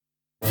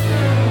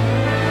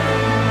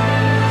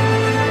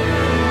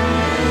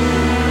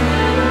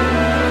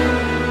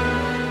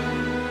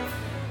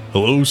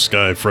Hello,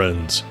 Sky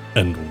Friends,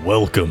 and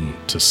welcome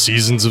to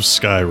Seasons of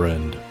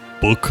Skyrend,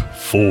 Book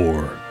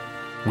 4.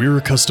 We're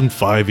a custom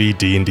 5e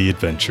D&D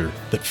adventure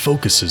that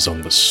focuses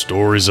on the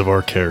stories of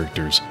our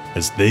characters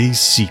as they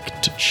seek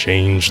to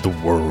change the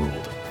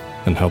world,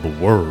 and how the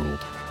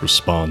world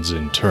responds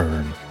in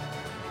turn.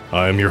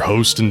 I am your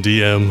host and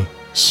DM,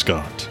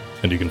 Scott,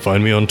 and you can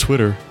find me on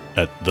Twitter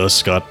at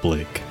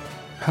 @TheScottBlake.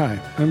 Hi,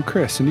 I'm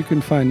Chris, and you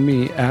can find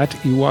me at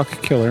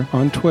Ewok Killer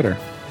on Twitter.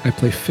 I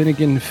play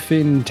Finnegan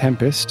Finn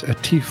Tempest, a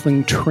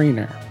Tiefling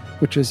Trainer,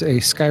 which is a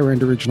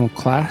Skyrend original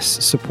class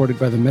supported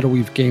by the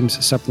Metalweave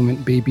Games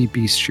supplement Baby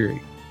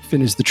Bestiary.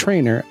 Finn is the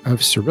trainer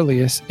of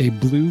Cerilius, a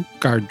blue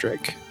guard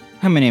drake.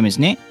 Hi, my name is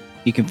Nate.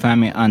 You can find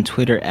me on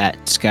Twitter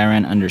at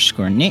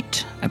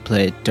Skyren_Nate. I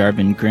play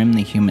Darvin Grimm,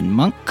 the human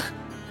monk,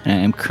 and I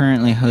am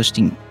currently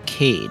hosting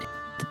Cade,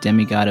 the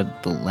demigod of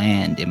the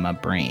land in my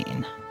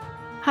brain.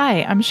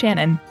 Hi, I'm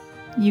Shannon.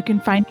 You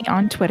can find me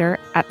on Twitter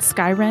at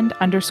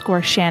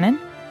Skyrend_Shannon.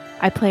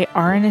 I play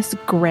Aranus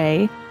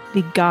Grey,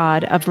 the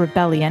god of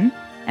rebellion,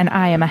 and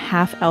I am a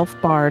half-elf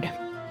bard.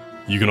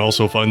 You can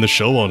also find the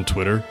show on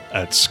Twitter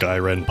at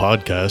Skyrend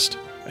Podcast,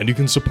 and you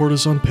can support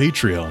us on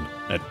Patreon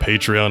at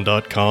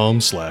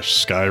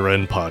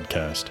patreon.com/Skyrend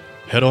Podcast.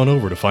 Head on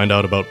over to find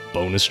out about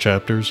bonus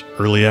chapters,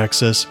 early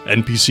access,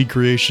 NPC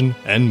creation,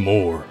 and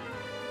more.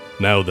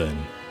 Now then,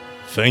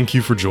 thank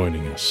you for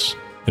joining us,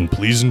 and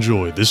please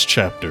enjoy this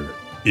chapter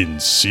in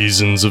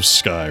Seasons of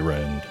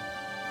Skyrend.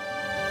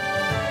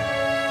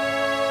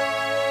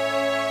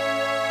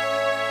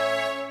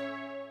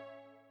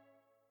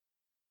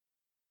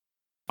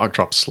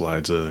 Ogdrop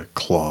slides a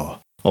claw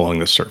along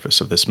the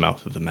surface of this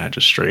mouth of the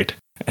magistrate,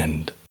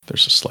 and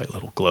there's a slight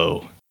little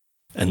glow,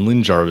 and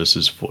Lynn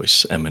Jarvis's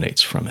voice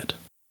emanates from it.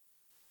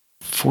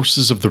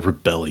 Forces of the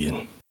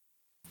rebellion,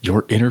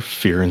 your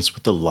interference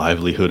with the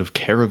livelihood of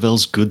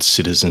Caravel's good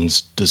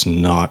citizens does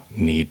not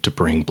need to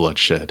bring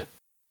bloodshed.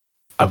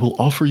 I will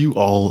offer you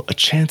all a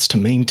chance to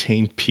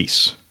maintain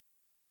peace.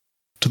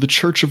 To the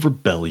Church of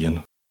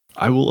Rebellion,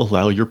 I will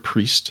allow your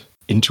priest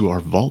into our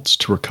vaults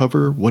to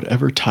recover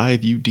whatever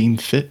tithe you deem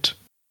fit,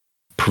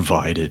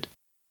 provided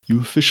you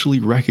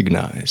officially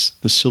recognize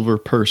the Silver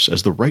Purse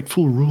as the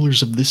rightful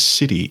rulers of this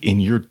city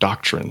in your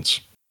doctrines.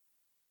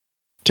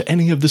 To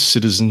any of the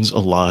citizens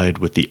allied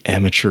with the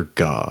amateur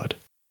god,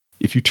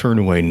 if you turn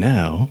away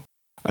now,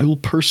 I will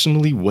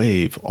personally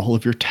waive all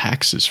of your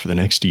taxes for the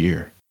next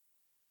year.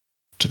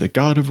 To the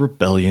god of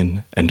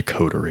rebellion and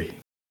coterie,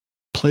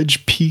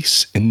 pledge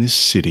peace in this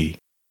city,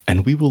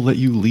 and we will let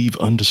you leave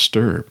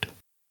undisturbed.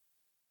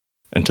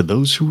 And to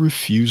those who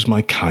refuse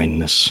my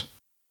kindness,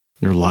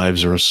 your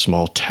lives are a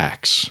small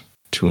tax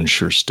to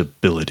ensure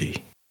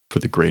stability for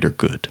the greater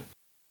good.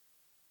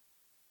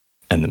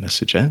 And the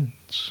message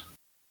ends.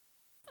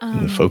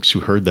 And the folks who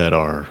heard that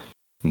are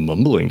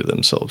mumbling to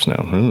themselves now.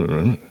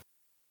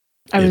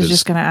 I was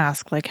just going to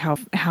ask, like,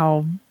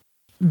 how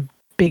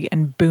big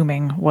and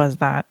booming was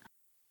that?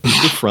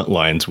 The front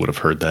lines would have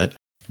heard that.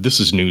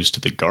 This is news to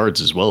the guards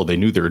as well. They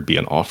knew there would be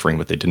an offering,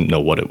 but they didn't know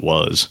what it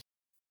was.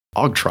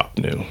 Ogtrop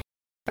knew.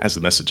 As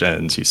the message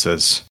ends, he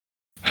says,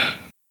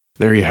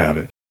 "There you have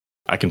it.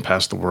 I can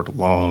pass the word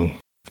along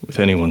with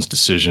anyone's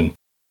decision.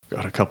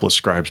 Got a couple of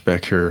scribes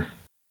back here.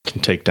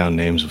 Can take down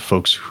names of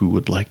folks who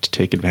would like to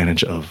take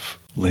advantage of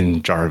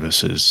Lynn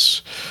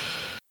Jarvis's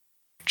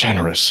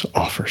generous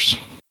offers,"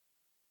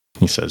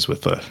 he says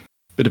with a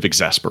bit of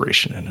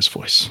exasperation in his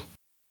voice.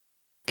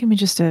 Give me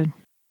just a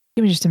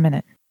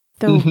minute.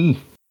 Though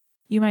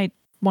you might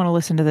want to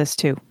listen to this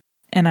too.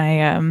 And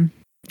I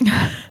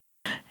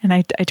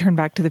turn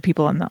back to the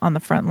people on the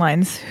front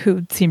lines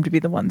who seem to be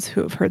the ones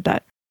who have heard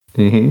that.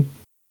 And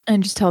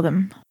just tell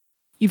them,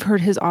 you've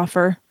heard his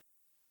offer.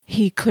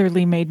 He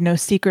clearly made no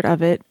secret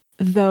of it,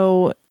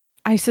 though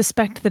I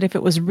suspect that if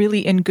it was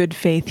really in good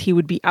faith, he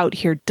would be out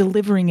here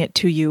delivering it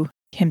to you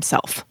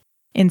himself,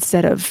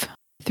 instead of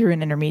through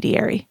an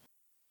intermediary.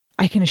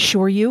 I can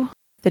assure you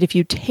that if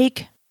you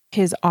take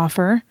his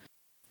offer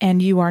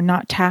and you are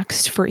not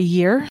taxed for a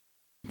year,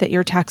 that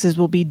your taxes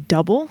will be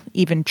double,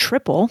 even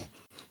triple,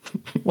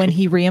 when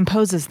he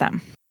reimposes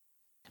them.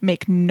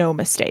 Make no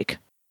mistake.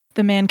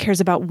 The man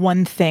cares about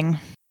one thing,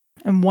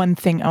 and one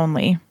thing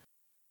only.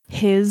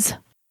 His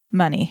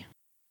money.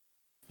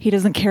 He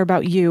doesn't care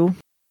about you.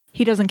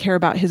 He doesn't care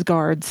about his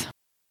guards.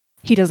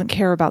 He doesn't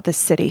care about this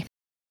city.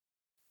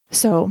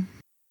 So,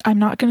 I'm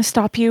not going to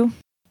stop you,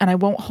 and I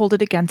won't hold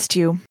it against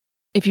you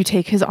if you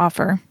take his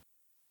offer.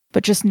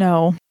 But just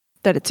know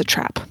that it's a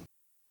trap.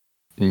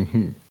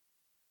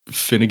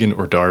 Finnegan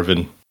or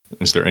Darvin,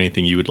 is there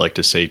anything you would like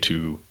to say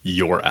to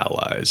your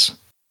allies,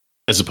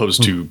 as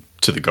opposed to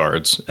the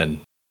guards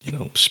and,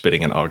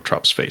 spitting in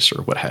Ogtrop's face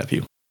or what have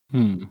you?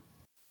 I'm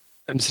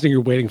sitting here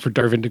waiting for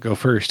Darvin to go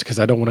first because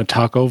I don't want to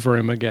talk over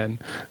him again.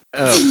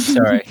 Oh,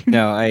 sorry.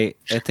 No, I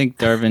think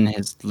Darvin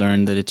has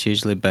learned that it's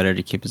usually better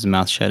to keep his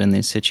mouth shut in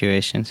these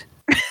situations.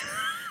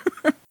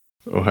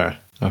 Okay.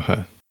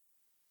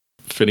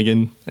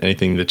 Finnegan,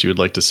 anything that you would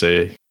like to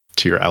say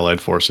to your allied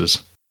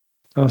forces?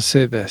 I'll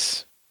say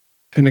this.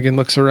 Finnegan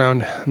looks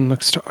around and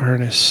looks to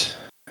Arnis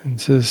and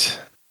says,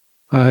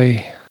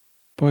 Aye.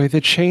 By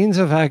the chains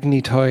of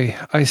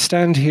Agnitoy, I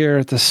stand here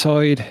at the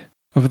side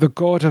of the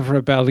god of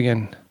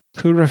rebellion,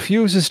 who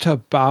refuses to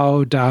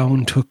bow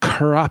down to a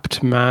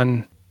corrupt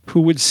man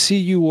who would see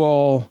you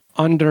all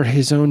under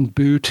his own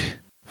boot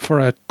for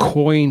a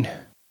coin.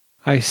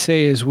 I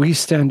say as we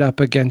stand up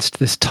against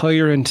this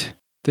tyrant,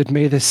 that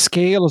may the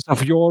scales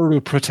of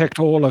Yoru protect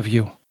all of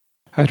you.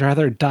 I'd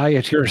rather die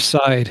at your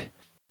side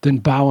than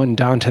bowing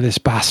down to this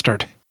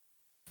bastard.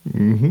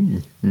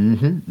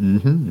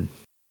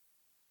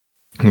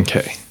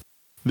 Okay.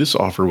 This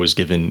offer was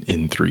given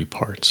in 3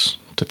 parts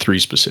to 3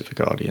 specific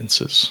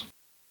audiences.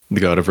 The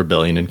God of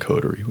Rebellion and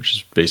Coterie, which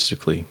is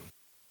basically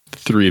the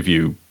 3 of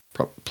you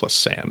plus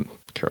Sam,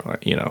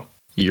 Caroline,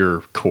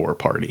 your core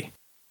party.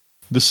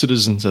 The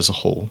citizens as a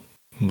whole,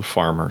 the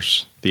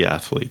farmers, the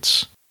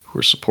athletes who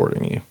are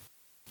supporting you.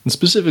 And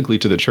specifically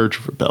to the Church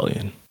of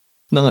Rebellion,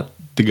 not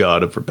the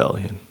God of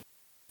Rebellion.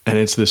 And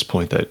it's this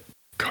point that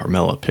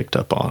Carmela picked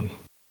up on.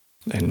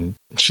 And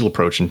she'll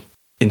approach and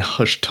in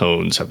hushed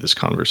tones have this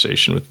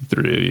conversation with the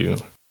 3 of you.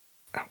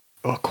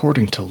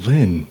 According to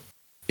Lynn,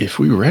 if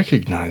we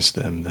recognize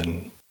them,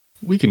 then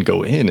we can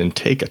go in and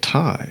take a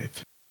tithe.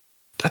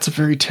 That's a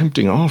very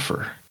tempting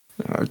offer.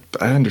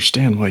 I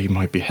understand why you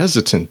might be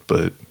hesitant,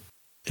 but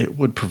it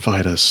would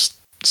provide us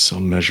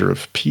some measure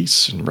of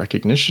peace and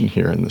recognition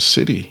here in the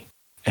city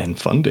and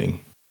funding.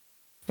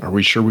 Are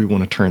we sure we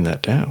want to turn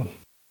that down?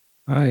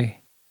 Aye.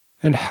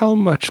 And how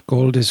much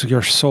gold is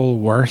your soul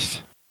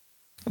worth?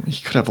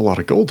 You could have a lot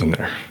of gold in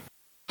there.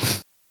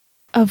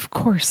 Of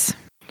course.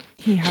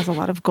 He has a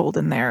lot of gold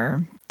in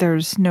there.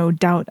 There's no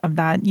doubt of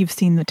that. You've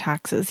seen the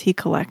taxes he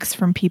collects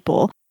from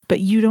people.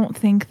 But you don't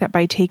think that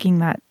by taking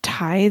that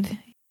tithe,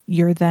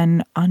 you're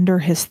then under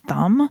his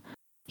thumb?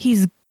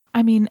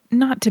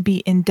 Not to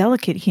be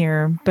indelicate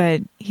here,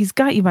 but he's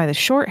got you by the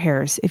short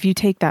hairs if you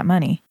take that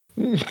money.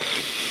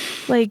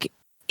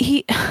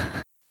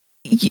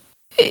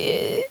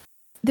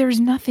 There's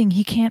nothing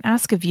he can't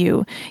ask of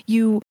you.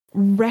 You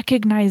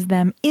recognize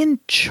them in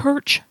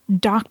church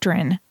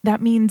doctrine.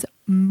 That means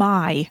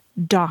my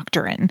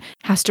doctrine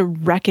has to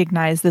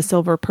recognize the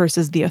silver purse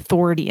as the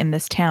authority in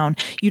this town.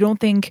 You don't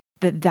think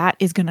that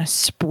is going to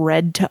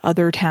spread to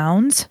other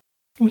towns?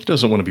 Well, he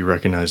doesn't want to be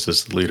recognized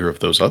as the leader of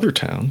those other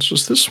towns,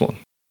 just this one.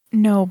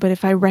 No, but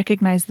if I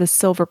recognize the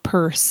silver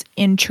purse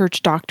in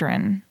church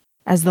doctrine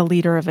as the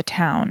leader of a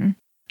town,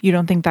 you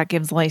don't think that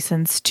gives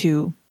license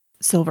to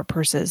silver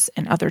purses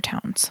in other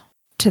towns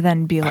to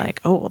then be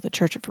like, oh, well, the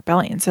Church of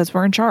Rebellion says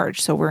we're in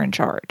charge, so we're in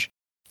charge.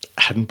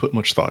 I hadn't put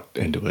much thought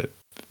into it.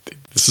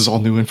 This is all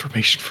new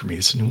information for me.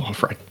 It's a new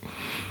offer.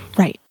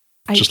 Right.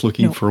 Just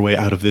looking for a way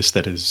out of this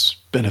that is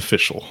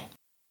beneficial.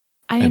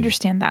 I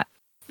understand that.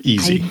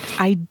 Easy.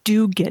 I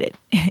do get it.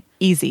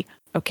 Easy.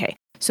 Okay.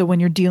 So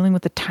when you're dealing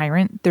with a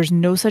tyrant, there's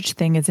no such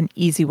thing as an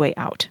easy way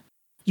out.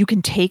 You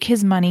can take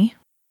his money,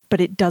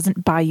 but it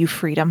doesn't buy you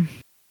freedom.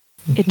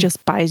 It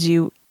just buys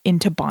you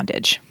into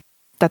bondage.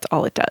 That's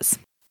all it does.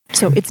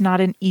 So it's not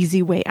an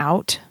easy way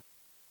out.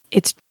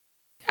 It's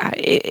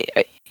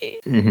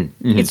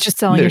it's just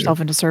selling yourself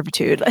into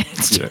servitude.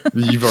 Yeah,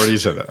 you've already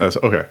said that.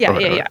 Okay.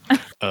 Yeah.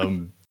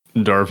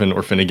 Darvin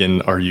or Finnegan,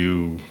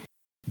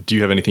 do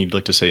you have anything you'd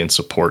like to say in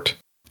support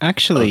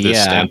Actually, of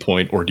this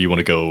standpoint, or do you want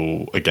to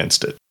go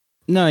against it?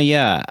 No,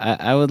 yeah.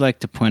 I would like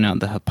to point out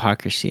the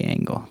hypocrisy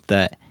angle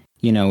that,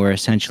 we're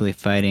essentially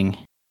fighting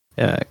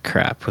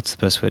what's the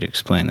best way to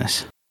explain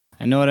this?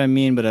 I know what I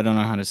mean, but I don't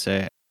know how to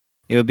say it.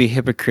 It would be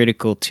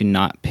hypocritical to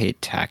not pay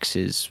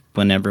taxes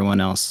when everyone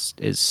else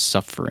is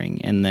suffering.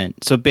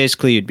 So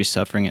basically you'd be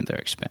suffering at their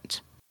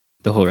expense,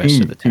 the whole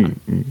rest of the town.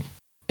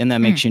 And that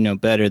makes you no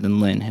better than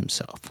Lynn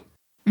himself.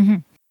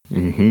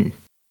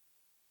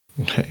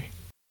 Okay.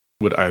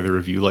 Would either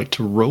of you like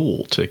to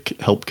roll to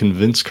help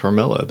convince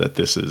Carmela that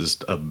this is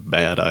a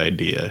bad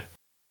idea?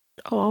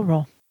 Oh, I'll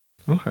roll.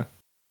 Okay.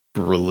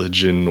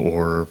 Religion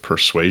or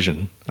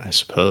persuasion, I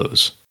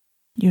suppose.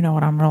 You know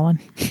what I'm rolling.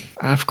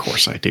 Of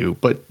course I do,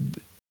 but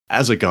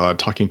as a god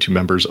talking to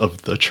members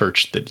of the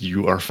church that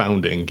you are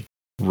founding,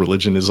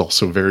 religion is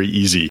also very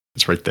easy.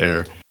 It's right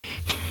there.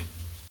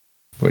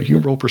 Well, you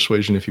can roll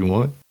persuasion if you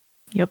want.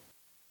 Yep.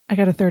 I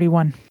got a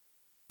 31.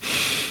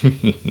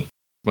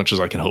 Much as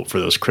I can hope for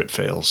those crit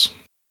fails.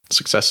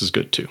 Success is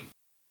good too.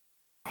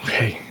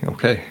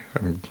 Okay.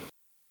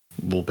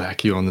 We'll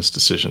back you on this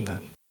decision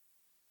then.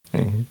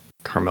 And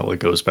Carmela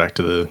goes back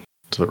to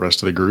the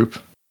rest of the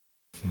group.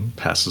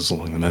 Passes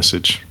along the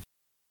message.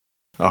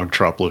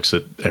 Ogtrop looks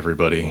at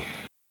everybody.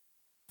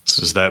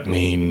 Does that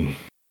mean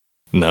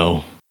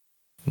no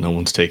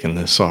one's taking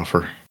this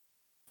offer?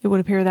 It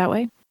would appear that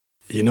way.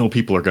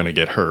 People are going to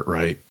get hurt,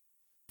 right?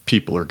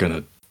 People are going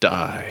to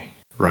die,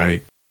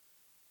 right?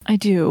 I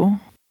do.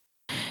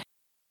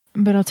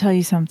 But I'll tell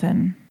you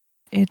something.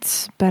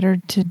 It's better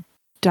to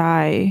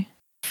die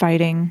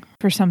fighting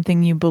for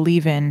something you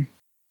believe in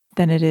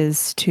than it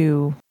is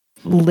to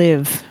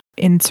live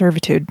in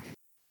servitude.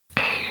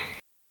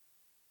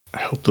 I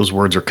hope those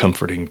words are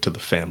comforting to the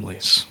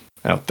families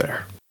out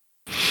there.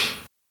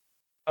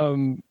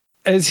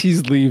 As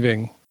he's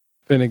leaving,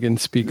 Finnegan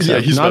speaks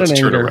up. He's not about in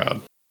to turn anger.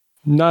 around.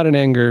 not in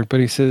anger, but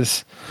he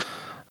says,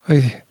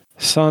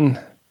 Son,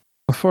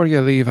 before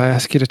you leave, I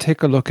ask you to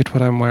take a look at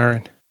what I'm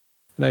wearing.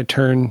 And I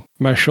turn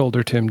my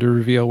shoulder to him to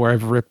reveal where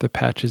I've ripped the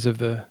patches of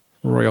the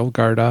royal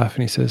guard off.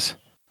 And he says,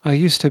 I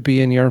used to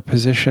be in your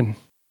position.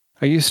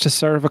 I used to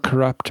serve a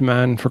corrupt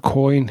man for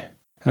coin.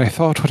 And I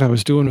thought what I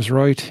was doing was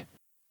right.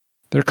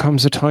 There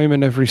comes a time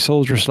in every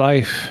soldier's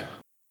life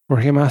where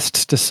he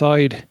must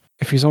decide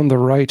if he's on the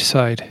right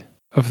side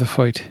of the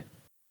fight.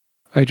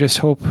 I just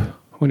hope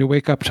when you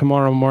wake up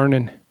tomorrow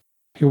morning,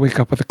 you wake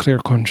up with a clear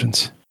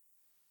conscience.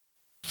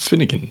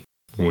 Finnegan,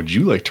 would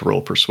you like to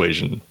roll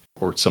persuasion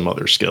or some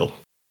other skill?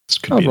 This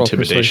could be intimidation.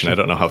 Persuasion. I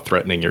don't know how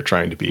threatening you're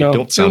trying to be. No,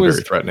 Don't sound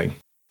very threatening.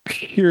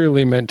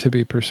 Purely meant to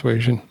be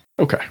persuasion.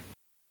 Okay.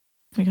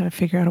 We got to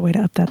figure out a way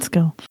to up that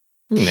skill.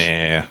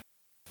 Nah.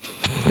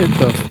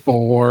 It's a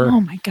 4. Oh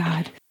my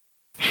God.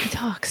 He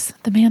talks.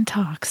 The man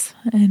talks.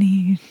 And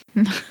he...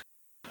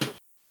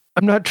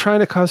 I'm not trying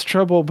to cause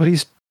trouble, but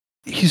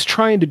he's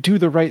trying to do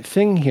the right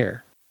thing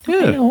here.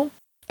 Yeah.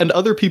 And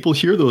other people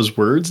hear those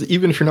words,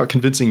 even if you're not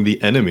convincing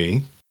the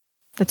enemy.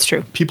 That's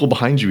true. People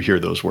behind you hear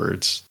those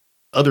words.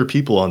 Other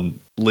people on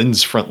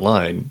Lynn's front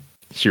line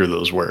hear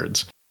those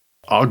words.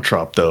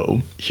 Ogtrop,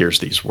 though, hears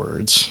these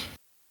words.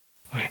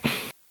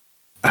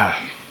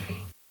 I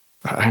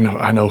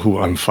know who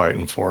I'm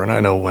fighting for, and I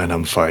know when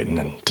I'm fighting,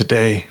 and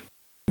today,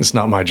 it's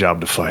not my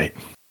job to fight.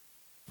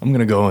 I'm going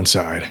to go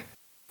inside.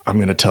 I'm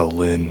going to tell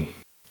Lynn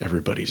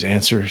everybody's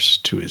answers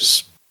to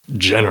his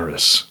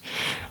generous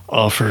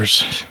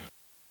offers.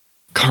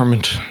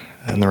 Carmen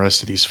and the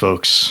rest of these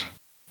folks,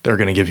 they're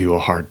going to give you a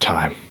hard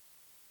time.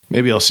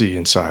 Maybe I'll see you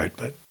inside,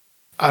 but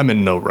I'm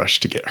in no rush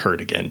to get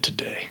hurt again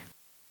today.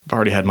 I've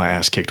already had my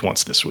ass kicked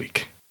once this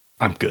week.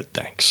 I'm good,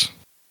 thanks.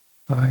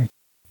 Aye.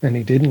 And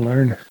he didn't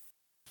learn.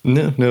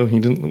 No,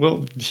 he didn't.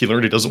 Well, he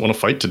learned he doesn't want to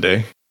fight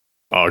today.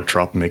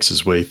 Ogtrop makes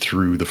his way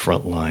through the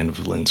front line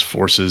of Lynn's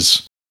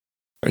forces.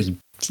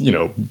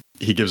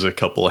 He gives a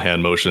couple of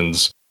hand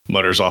motions,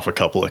 mutters off a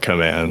couple of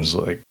commands,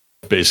 like,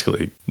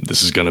 basically,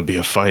 this is going to be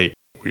a fight.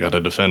 We got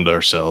to defend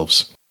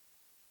ourselves.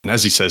 And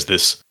as he says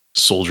this,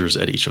 soldiers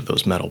at each of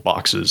those metal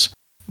boxes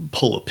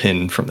pull a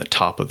pin from the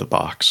top of the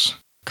box,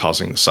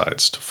 causing the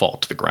sides to fall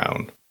to the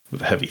ground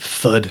with a heavy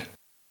thud,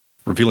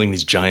 revealing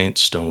these giant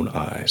stone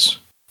eyes,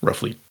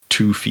 roughly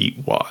 2 feet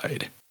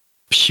wide,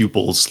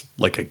 pupils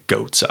like a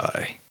goat's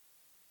eye.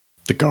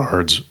 The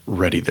guards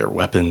ready their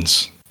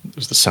weapons.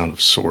 There's the sound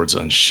of swords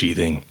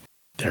unsheathing.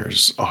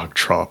 There's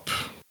Ogtrop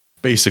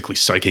basically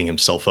psyching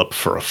himself up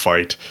for a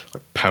fight,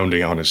 like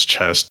pounding on his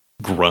chest,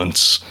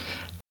 grunts,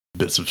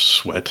 bits of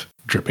sweat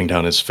dripping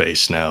down his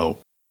face now.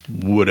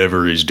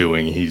 Whatever he's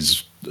doing,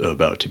 he's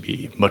about to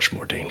be much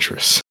more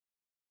dangerous.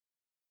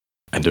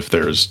 And if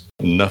there's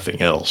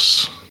nothing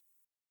else,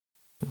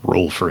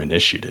 roll for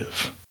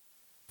initiative.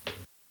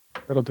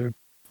 That'll do.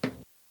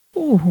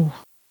 Ooh.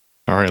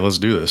 All right, let's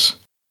do this.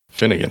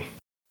 Finnegan.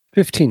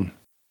 15.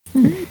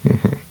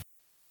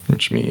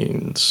 Which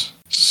means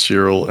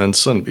Cyril and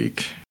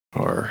Sunbeak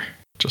are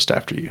just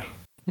after you.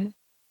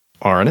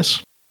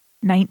 Arnis.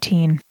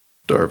 19.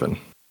 Darvin.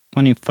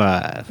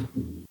 25.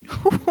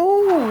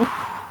 Ooh.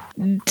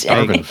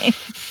 Darvin.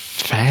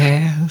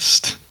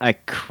 Fast. I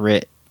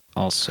crit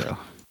also.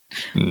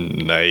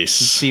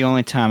 Nice. It's the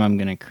only time I'm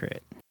going to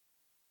crit.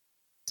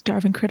 Does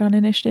Darvin crit on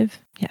initiative?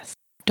 Yes.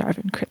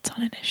 Darvin crits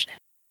on initiative.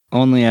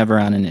 Only ever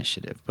on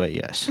initiative, but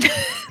yes.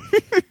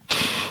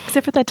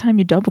 Except for that time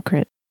you double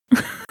crit.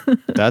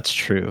 That's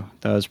true.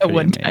 That was pretty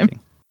amazing. Time.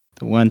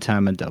 The one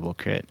time a double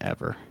crit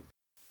ever.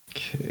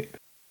 Okay.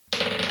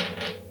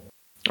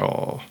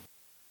 Oh,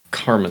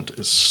 Carmen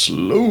is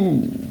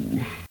slow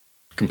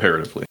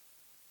comparatively.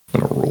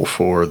 I'm going to roll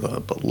for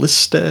the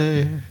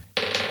ballista.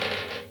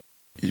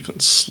 Even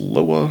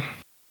slower.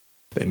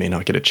 They may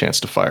not get a chance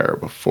to fire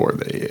before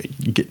they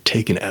get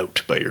taken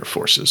out by your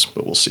forces,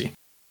 but we'll see.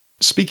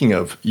 Speaking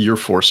of your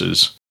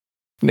forces,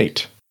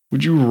 Nate,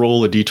 would you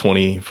roll a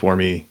d20 for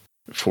me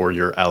for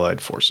your allied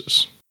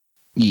forces?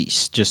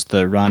 Yes, just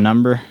the raw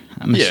number,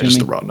 I'm assuming? Just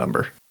the raw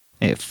number.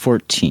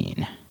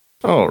 14.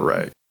 All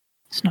right.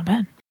 It's not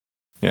bad.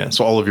 Yeah,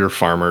 so all of your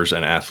farmers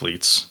and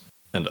athletes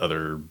and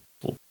other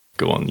will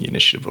go on the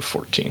initiative of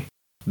 14.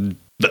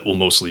 That will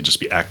mostly just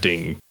be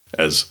acting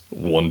as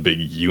one big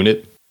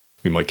unit.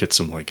 We might get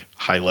some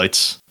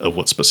highlights of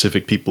what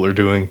specific people are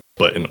doing,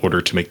 but in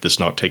order to make this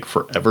not take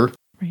forever,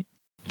 right,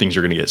 things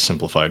are going to get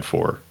simplified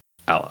for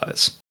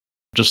allies.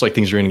 Just like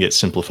things are going to get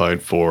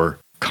simplified for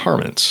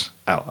Carmen's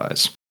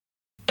allies.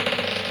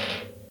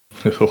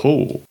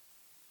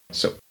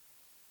 So,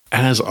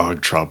 as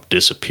Ogtrop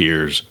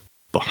disappears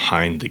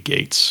behind the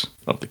gates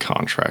of the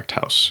contract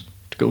house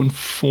to go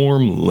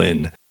inform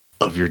Lynn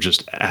of your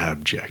just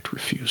abject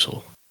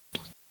refusal,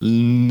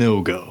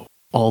 no go,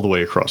 all the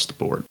way across the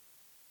board.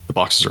 The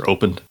boxes are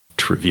opened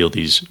to reveal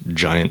these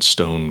giant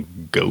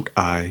stone goat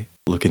eye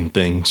looking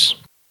things.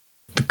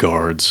 The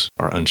guards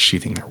are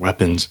unsheathing their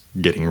weapons,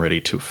 getting ready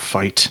to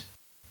fight.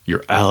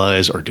 Your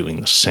allies are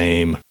doing the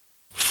same.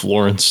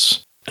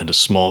 Florence and a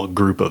small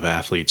group of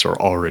athletes are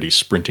already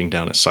sprinting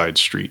down a side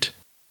street.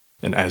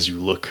 And as you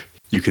look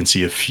You can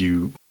see a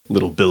few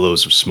little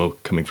billows of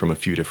smoke coming from a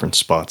few different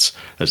spots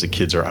as the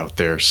kids are out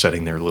there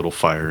setting their little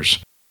fires.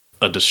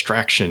 A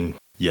distraction,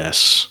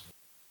 yes,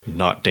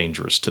 not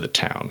dangerous to the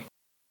town.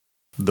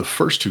 The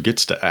first who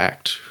gets to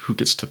act, who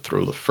gets to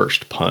throw the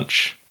first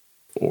punch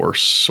or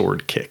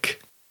sword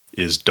kick,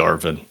 is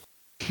Darvin.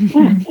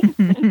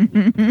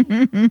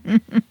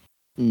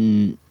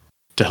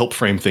 To help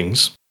frame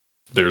things,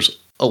 there's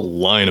a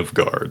line of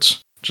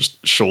guards,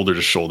 just shoulder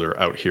to shoulder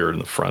out here in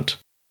the front.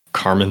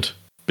 Carmint,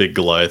 Big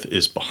Goliath,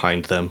 is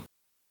behind them.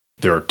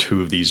 There are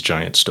 2 of these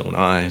giant stone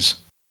eyes.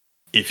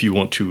 If you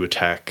want to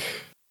attack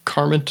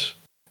Carmint,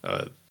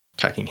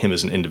 attacking him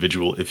as an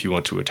individual, if you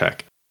want to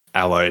attack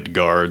allied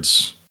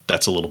guards,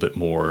 that's a little bit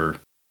more,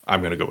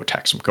 I'm going to go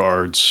attack some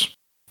guards.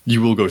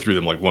 You will go through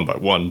them like one by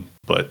one,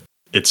 but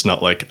it's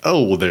not like,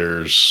 oh, well,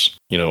 there's,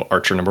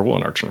 archer number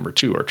 1, archer number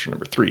 2, archer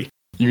number 3.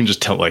 You can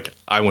just tell, like,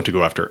 I want to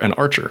go after an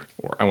archer,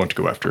 or I want to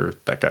go after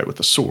that guy with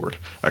a sword.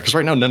 Because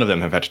right now, none of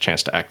them have had a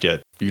chance to act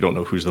yet. You don't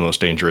know who's the most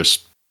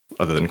dangerous,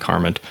 other than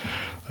Carmint.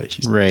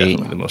 He's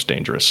definitely the most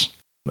dangerous.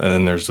 And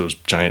then there's those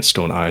giant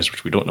stone eyes,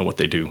 which we don't know what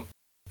they do.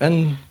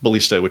 And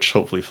Ballista, which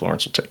hopefully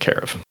Florence will take care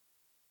of.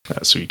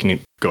 So you can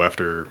go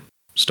after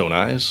stone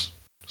eyes,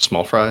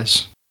 small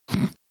fries,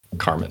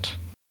 Carmint.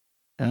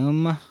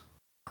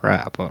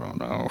 Crap, I don't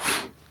know.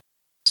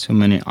 So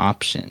many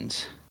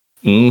options.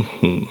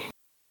 I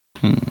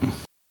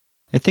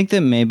think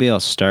that maybe I'll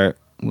start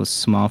with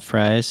small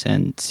fries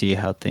and see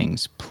how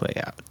things play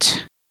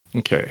out.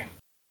 Okay.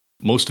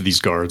 Most of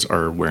these guards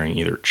are wearing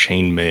either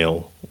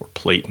chainmail or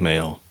plate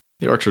mail.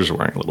 The archers are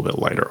wearing a little bit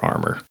lighter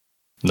armor.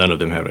 None of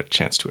them have a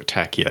chance to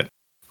attack yet.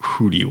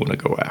 Who do you want to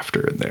go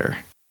after in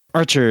there?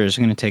 Archers.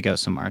 I'm going to take out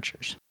some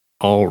archers.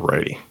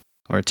 Alrighty.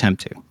 Or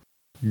attempt to.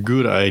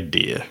 Good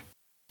idea.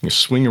 You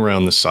swing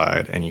around the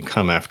side and you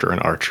come after an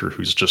archer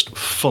who's just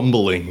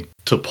fumbling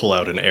to pull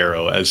out an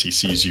arrow as he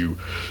sees you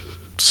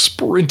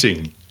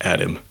sprinting at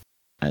him.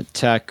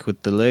 Attack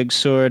with the leg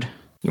sword.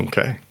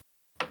 Okay.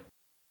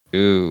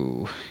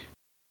 Ooh.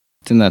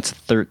 I think that's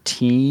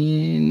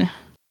 13.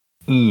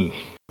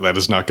 That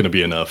is not going to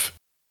be enough.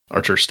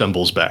 Archer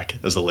stumbles back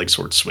as the leg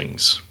sword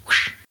swings.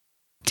 Whoosh.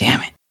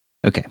 Damn it.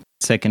 Okay.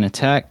 Second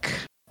attack.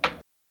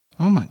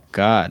 Oh my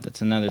god,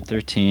 that's another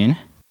 13.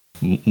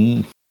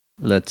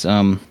 Let's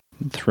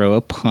throw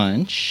a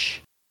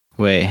punch.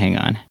 Wait, hang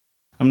on.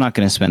 I'm not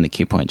going to spend the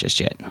key point just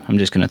yet. I'm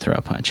just going to throw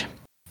a punch.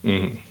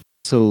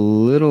 It's a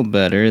little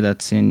better.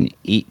 That's in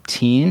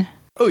 18.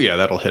 Oh yeah,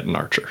 that'll hit an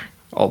archer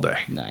all day.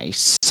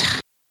 Nice.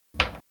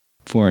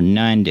 For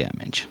 9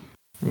 damage.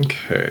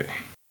 Okay.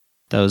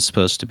 That was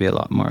supposed to be a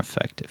lot more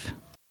effective.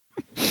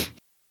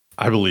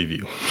 I believe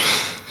you.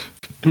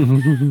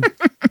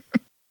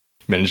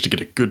 Managed to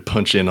get a good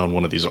punch in on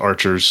one of these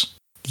archers.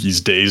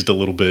 He's dazed a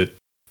little bit.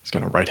 He's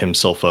going to right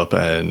himself up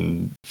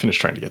and finish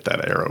trying to get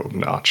that arrow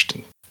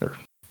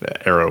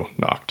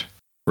knocked,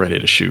 ready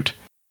to shoot.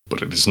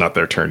 But it is not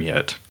their turn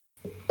yet.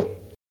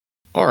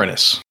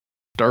 Aranis.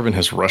 Darvin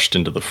has rushed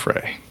into the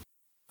fray.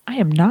 I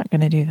am not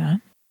going to do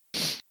that.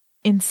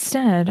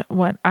 Instead,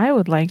 what I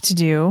would like to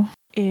do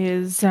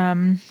is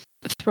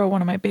throw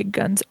one of my big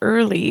guns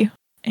early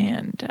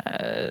and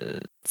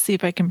see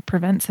if I can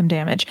prevent some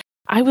damage.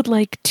 I would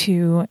like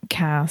to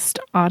cast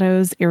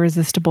Otto's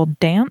Irresistible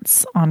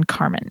Dance on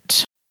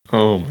Carmint.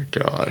 Oh my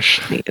gosh.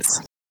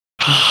 Please.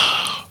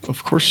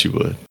 Of course you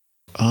would.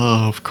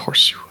 Of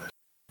course you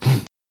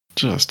would.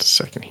 Just a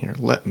second here.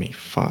 Let me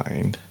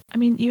find. I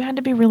mean, you had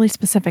to be really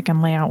specific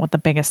and lay out what the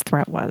biggest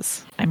threat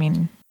was. I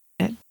mean,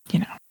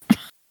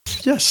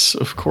 Yes,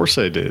 of course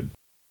I did.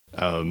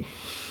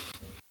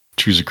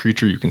 Choose a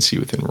creature you can see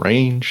within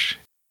range.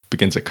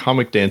 Begins a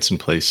comic dance in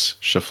place,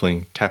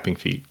 shuffling, tapping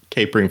feet,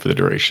 capering for the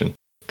duration.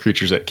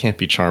 Creatures that can't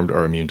be charmed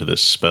are immune to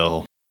this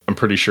spell. I'm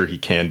pretty sure he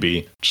can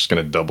be. Just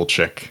going to double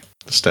check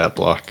the stat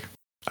block.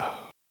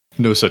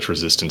 No such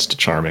resistance to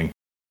charming.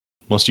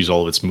 Must use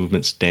all of its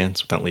movements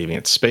dance without leaving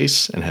its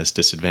space, and has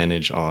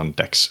disadvantage on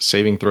dex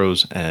saving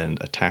throws and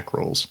attack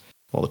rolls.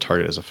 While the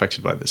target is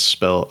affected by this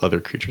spell,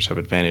 other creatures have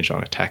advantage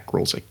on attack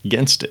rolls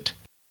against it.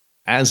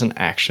 As an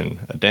action,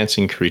 a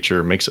dancing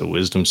creature makes a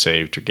wisdom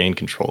save to gain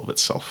control of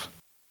itself.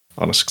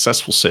 On a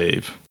successful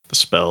save, the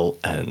spell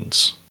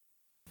ends.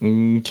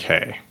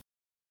 Okay.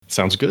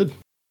 Sounds good.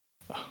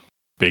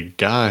 Big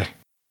guy.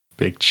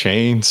 Big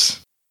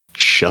chains.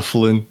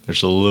 Shuffling.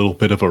 There's a little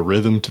bit of a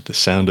rhythm to the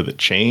sound of the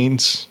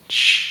chains.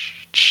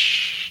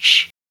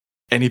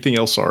 Anything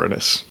else,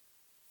 Aranis?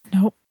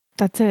 Nope.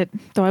 That's it.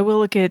 Though I will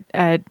look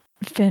at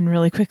Finn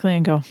really quickly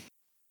and go,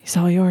 he's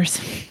all yours.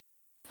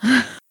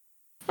 I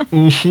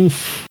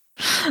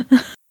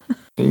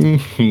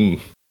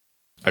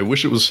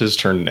wish it was his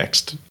turn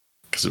next,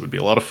 because it would be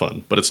a lot of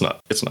fun, but it's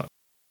not. It's not.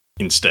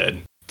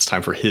 Instead, it's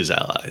time for his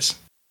allies.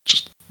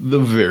 Just the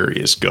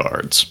various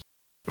guards.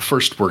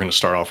 First, we're going to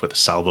start off with a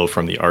salvo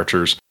from the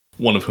archers,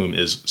 one of whom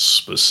is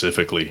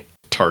specifically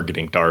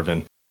targeting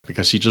Darvin,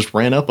 because he just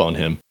ran up on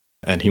him,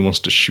 and he wants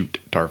to shoot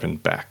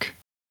Darvin back.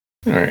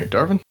 All right,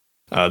 Darvin.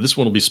 This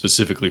one will be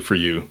specifically for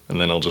you, and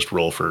then I'll just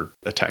roll for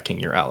attacking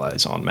your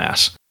allies en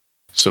masse.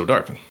 So,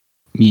 Darvin,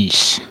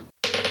 Yeesh.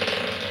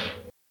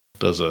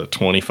 Does a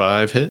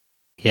 25 hit?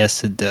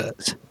 Yes, it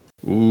does.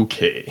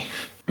 Okay.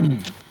 Gonna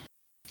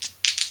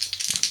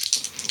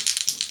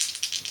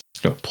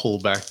pull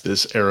back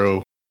this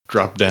arrow,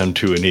 drop down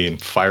to a knee, and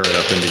fire it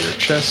up into your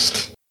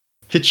chest.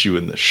 Hit you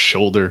in the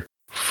shoulder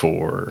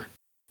for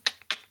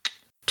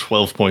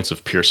 12 points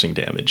of piercing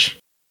damage.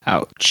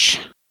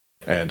 Ouch.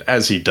 And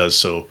as he does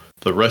so,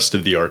 the rest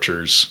of the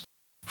archers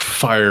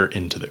fire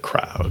into the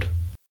crowd.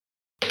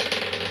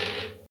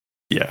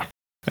 Yeah.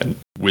 And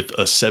with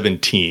a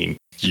 17,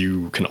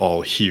 you can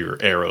all hear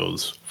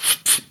arrows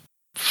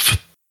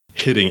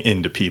hitting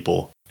into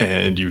people.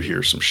 And you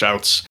hear some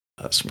shouts,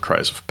 some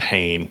cries of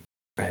pain.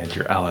 And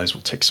your allies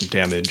will take some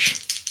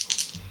damage.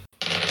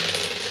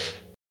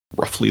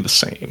 Roughly the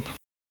same.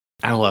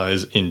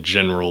 Allies in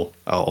general,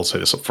 I'll say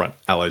this up front,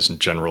 allies in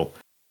general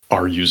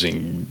are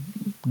using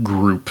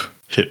group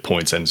hit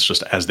points, and it's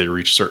just as they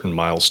reach certain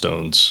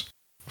milestones,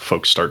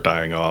 folks start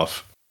dying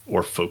off,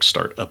 or folks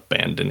start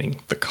abandoning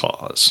the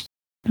cause.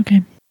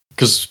 Okay.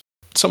 Because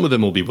some of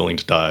them will be willing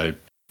to die,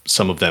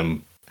 some of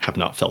them have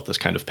not felt this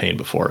kind of pain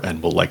before,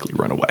 and will likely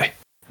run away.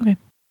 Okay.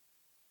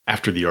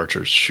 After the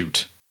archers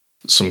shoot,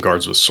 some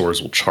guards with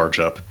swords will charge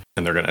up,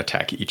 and they're going to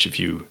attack each of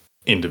you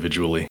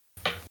individually.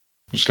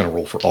 I'm just going to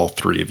roll for all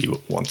three of you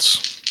at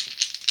once.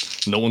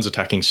 No one's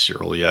attacking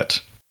Cyril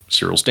yet.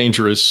 Cyril's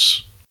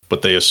dangerous,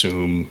 but they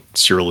assume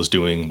Cyril is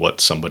doing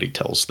what somebody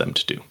tells them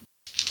to do.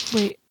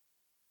 Wait.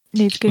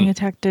 Nate's getting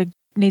attacked.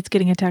 Nate's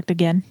getting attacked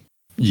again.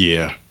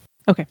 Yeah.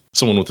 Okay.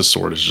 Someone with a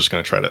sword is just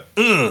going to try to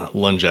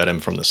lunge at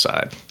him from the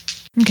side.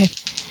 Okay.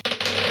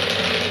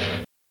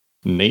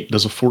 Nate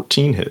does a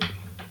 14 hit.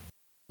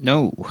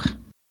 No.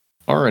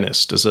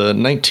 Aranis does a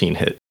 19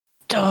 hit.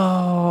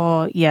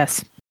 Oh,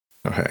 yes.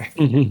 Okay.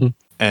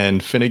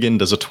 And Finnegan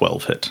does a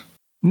 12 hit.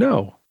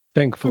 No,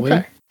 thankfully.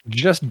 Okay.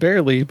 Just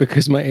barely,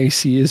 because my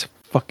AC is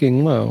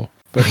fucking low.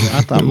 But I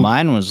thought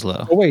mine was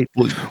low. oh, wait,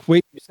 you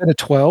said a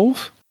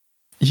 12?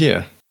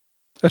 Yeah.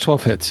 A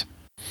 12 hits.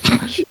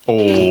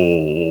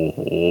 Oh.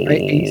 My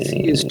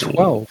AC is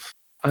 12.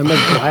 I'm a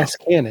glass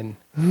cannon.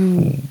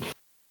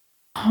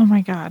 Oh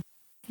my god.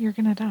 You're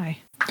gonna die.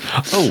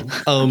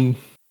 Oh,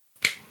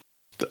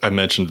 I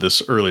mentioned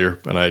this earlier,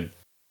 and I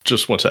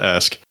just want to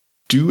ask,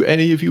 do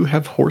any of you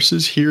have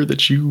horses here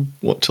that you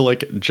want to,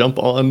 like, jump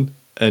on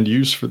and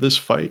use for this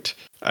fight?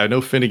 I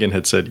know Finnegan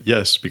had said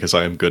yes, because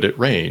I am good at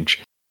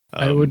range.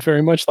 I would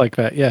very much like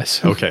that,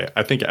 yes. Okay,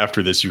 I think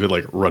after this, you could,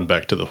 like, run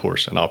back to the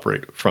horse and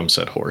operate from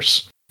said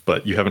horse.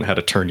 But you haven't had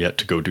a turn yet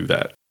to go do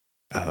that.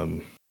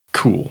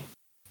 Cool.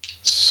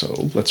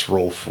 So let's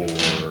roll for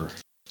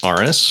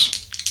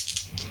Aranis.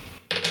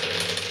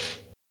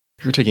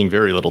 You're taking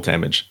very little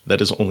damage.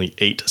 That is only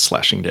 8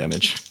 slashing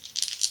damage.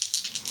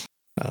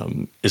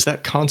 Is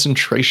that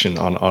concentration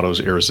on Otto's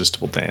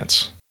irresistible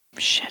dance?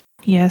 Shit.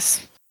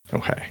 Yes.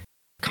 Okay.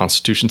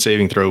 Constitution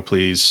saving throw,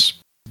 please.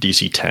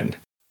 DC 10.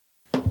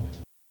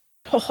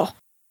 Oh,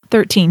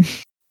 13.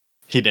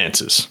 He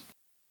dances.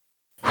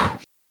 Can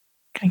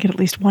I get at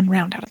least one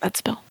round out of that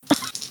spell?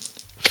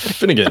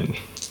 Finnegan.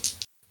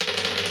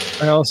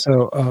 I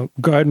also,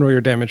 go ahead and roll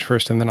your damage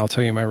first, and then I'll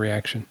tell you my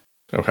reaction.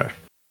 Okay.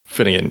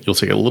 Finnegan, you'll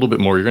take a little bit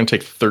more. You're going to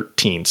take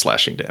 13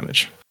 slashing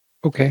damage.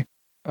 Okay.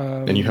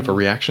 And you have a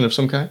reaction of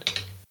some kind?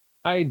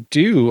 I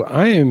do.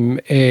 I am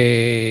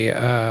a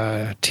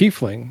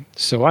tiefling,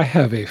 so I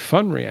have a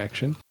fun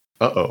reaction.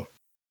 Uh-oh.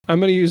 I'm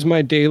going to use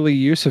my daily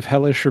use of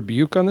Hellish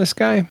Rebuke on this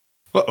guy.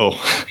 Uh-oh.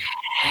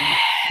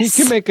 He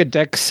can make a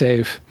dex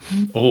save.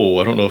 Oh,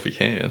 I don't know if he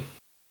can.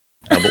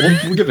 But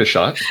we'll give it a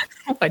shot.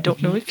 I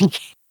don't know if he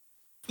can.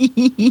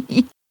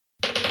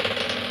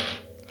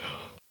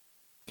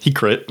 He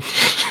crit.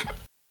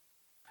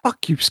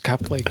 Fuck you,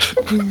 Scott Blake.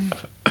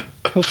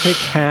 He'll take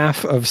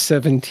half of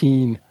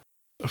 17.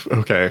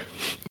 Okay.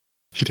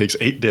 He takes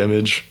 8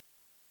 damage.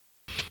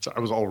 So I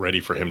was all ready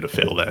for him to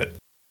fail that.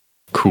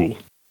 Cool.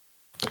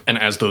 And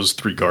as those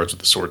 3 guards with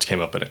the swords came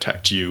up and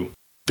attacked you,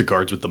 the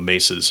guards with the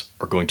maces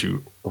are going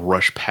to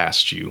rush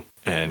past you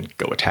and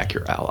go attack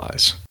your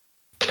allies.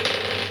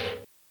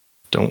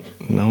 Don't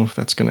know if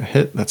that's going to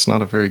hit. That's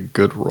not a very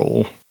good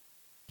roll.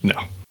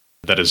 No,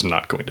 that is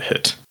not going to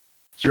hit.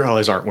 Your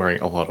allies aren't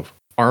wearing a lot of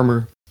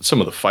armor.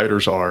 Some of the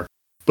fighters are,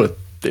 but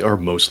they are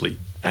mostly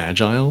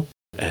agile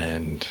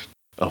and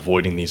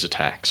avoiding these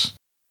attacks.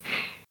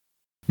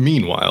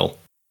 Meanwhile,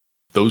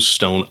 those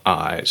stone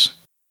eyes,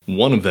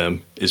 one of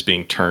them is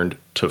being turned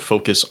to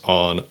focus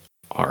on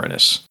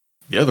Aranis.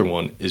 The other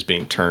one is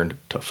being turned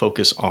to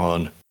focus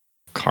on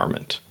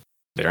Carmint.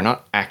 They are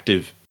not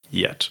active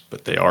yet,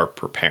 but they are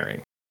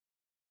preparing.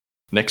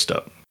 Next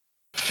up,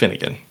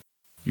 Finnegan.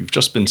 You've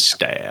just been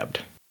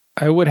stabbed.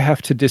 I would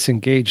have to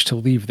disengage to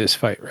leave this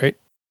fight, right?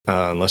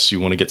 Unless you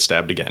want to get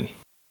stabbed again.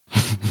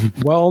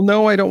 Well,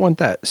 no, I don't want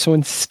that. So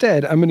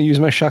instead, I'm going to use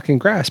my shocking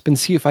grasp and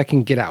see if I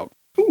can get out.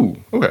 Ooh,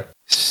 okay.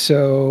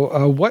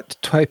 So what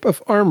type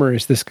of armor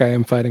is this guy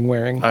I'm fighting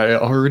wearing? I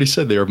already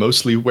said they are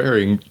mostly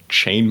wearing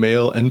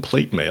chainmail and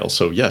plate mail,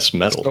 so yes,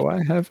 metal. So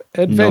I have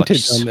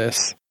advantage on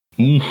this.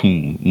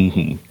 Mm-hmm,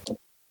 mm-hmm.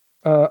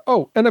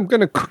 And I'm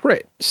going to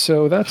crit,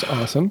 so that's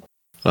awesome.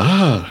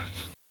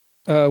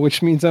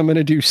 Which means I'm going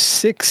to do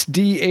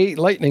 6d8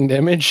 lightning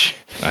damage.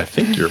 I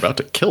think you're about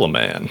to kill a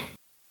man.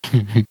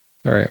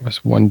 All right, I was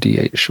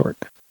 1d8 short.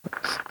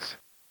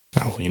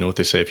 Oh, you know what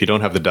they say. If you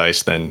don't have the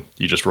dice, then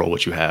you just roll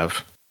what you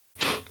have.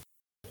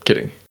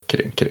 Kidding.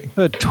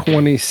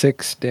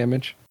 26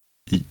 damage.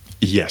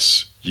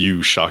 Yes,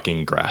 you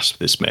shocking grasp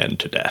this man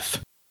to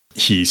death.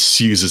 He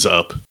seizes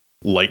up.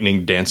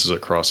 Lightning dances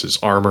across his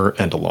armor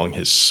and along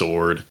his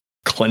sword,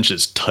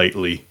 clenches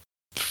tightly,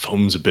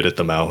 foams a bit at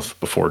the mouth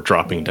before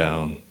dropping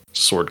down,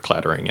 sword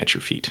clattering at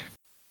your feet.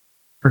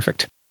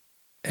 Perfect.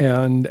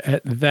 And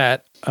at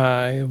that,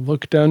 I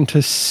look down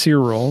to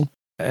Cyril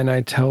and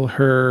I tell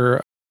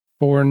her,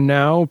 for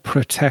now,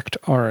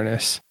 protect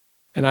Arnis.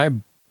 And I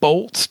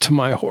bolt to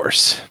my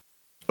horse.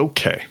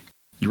 Okay.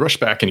 You rush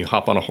back and you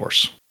hop on a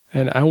horse.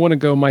 And I want to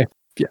go my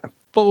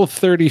full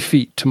 30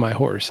 feet to my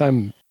horse.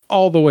 I'm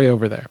all the way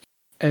over there.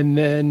 And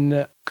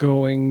then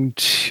going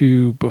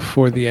to,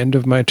 before the end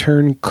of my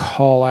turn,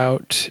 call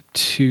out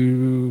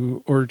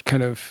to, or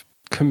kind of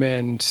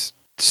command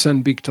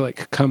Sunbeak to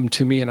come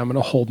to me, and I'm going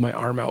to hold my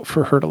arm out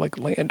for her to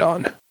land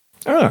on.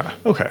 Ah,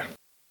 okay.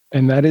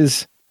 And that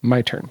is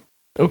my turn.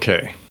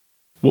 Okay.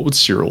 What would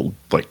Cyril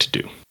like to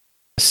do?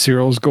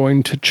 Cyril's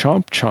going to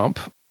chomp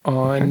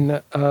on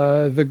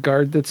the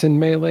guard that's in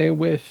melee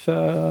with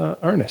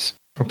Arnis.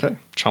 Okay.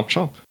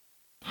 Chomp.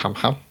 Hum.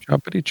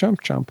 Chompity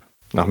chomp.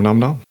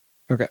 Nom.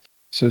 Okay.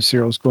 So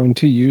Cyril's going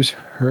to use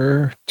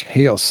her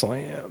tail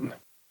slam.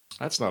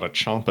 That's not a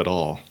chomp at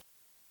all.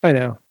 I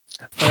know.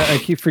 I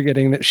keep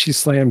forgetting that she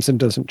slams and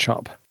doesn't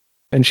chomp.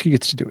 And she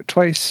gets to do it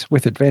twice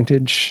with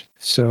advantage.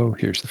 So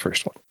here's the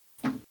first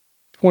one.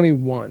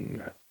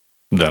 21.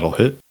 That'll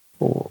hit.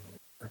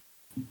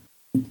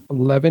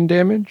 11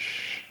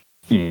 damage.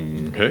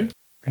 Okay.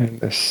 And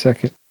the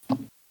second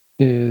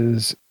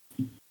is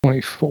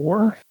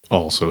 24.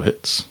 Also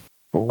hits.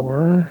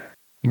 For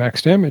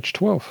max damage,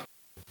 12.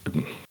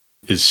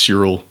 Is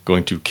Cyril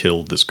going to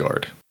kill this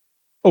guard?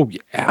 Oh,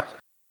 yeah.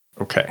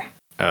 Okay.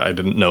 I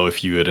didn't know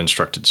if you had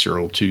instructed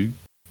Cyril to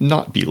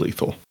not be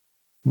lethal.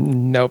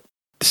 Nope.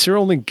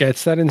 Cyril only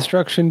gets that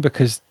instruction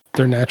because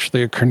they're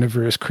naturally a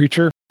carnivorous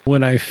creature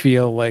when I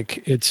feel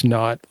like it's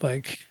not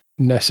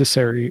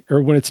necessary,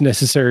 or when it's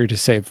necessary to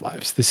save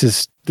lives. This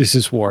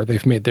is war.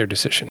 They've made their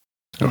decision.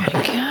 Okay. Oh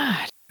my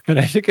God. And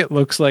I think it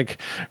looks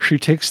like she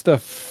takes the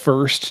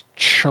first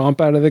chomp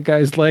out of the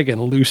guy's leg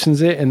and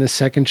loosens it, and the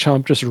second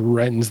chomp just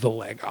rends the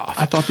leg off.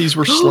 I thought these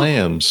were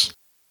slams.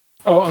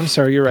 Oh, I'm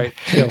sorry. You're right.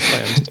 Tail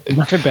slams.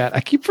 My bad. I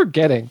keep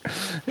forgetting.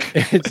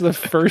 It's the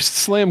first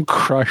slam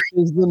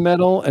crushes the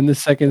metal, and the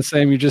second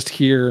slam you just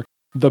hear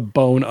the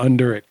bone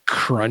under it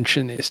crunch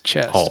in his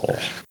chest. Oh.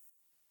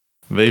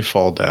 They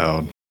fall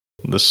down.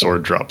 The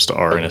sword drops to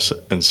Arnis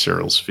and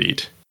Cyril's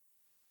feet.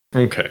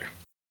 Okay.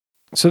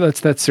 So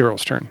that's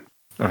Cyril's turn.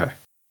 Okay.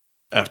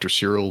 After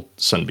Cyril,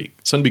 Sunbeak.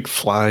 Sunbeak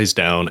flies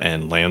down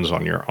and lands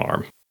on your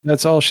arm.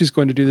 That's all she's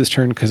going to do this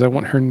turn because I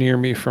want her near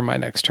me for my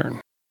next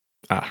turn.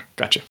 Ah,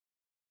 gotcha.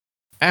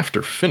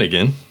 After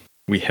Finnegan,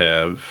 we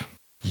have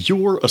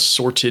your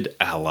assorted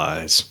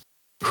allies.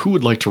 Who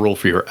would like to roll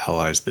for your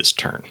allies this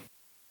turn?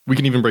 We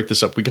can even break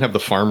this up. We can have the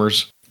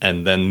farmers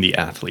and then the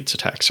athletes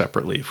attack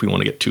separately if we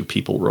want to get 2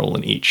 people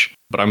rolling each.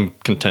 But I'm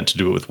content to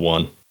do it with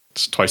 1.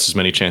 It's twice as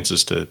many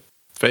chances to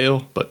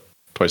fail, but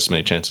twice as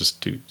many chances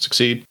to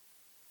succeed.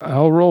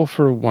 I'll roll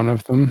for one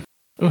of them.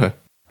 Okay.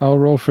 I'll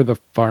roll for the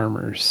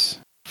farmers.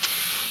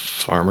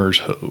 Farmers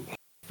ho.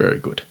 Very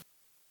good.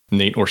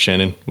 Nate or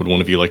Shannon, would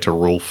one of you like to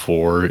roll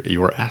for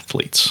your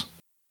athletes?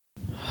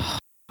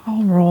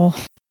 I'll roll.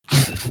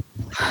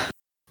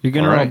 You're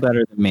going to All roll right.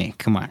 better than me.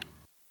 Come on.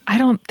 I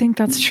don't think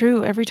that's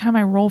true. Every time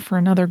I roll for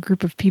another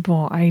group of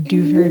people, I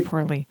do very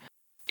poorly.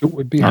 It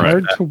would be All right.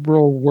 hard to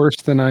roll worse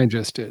than I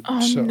just did.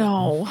 Oh, so.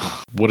 no.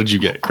 What did you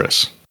get,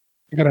 Chris?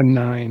 I got a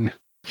 9.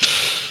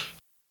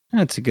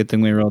 That's a good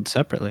thing we rolled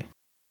separately.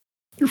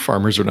 Your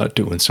farmers are not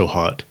doing so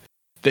hot.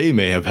 They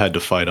may have had to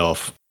fight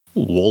off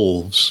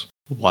wolves,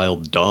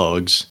 wild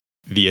dogs,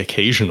 the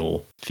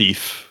occasional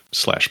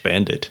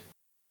thief/bandit.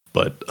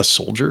 But a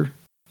soldier?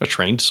 A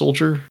trained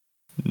soldier?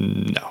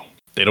 No.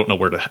 They don't know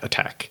where to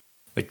attack.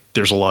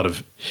 There's a lot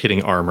of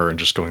hitting armor and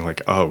just going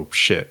oh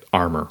shit,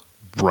 armor,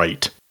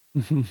 right.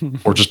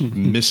 Or just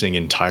missing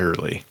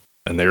entirely.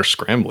 And they're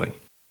scrambling.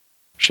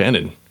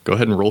 Shannon, go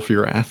ahead and roll for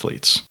your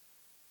athletes.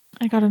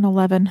 I got an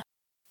 11.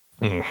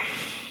 The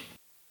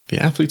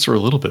athletes are a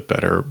little bit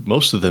better.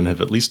 Most of them have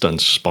at least done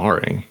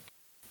sparring,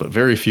 but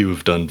very few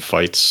have done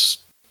fights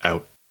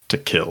out to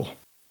kill.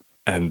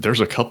 And there's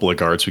a couple of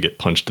guards who get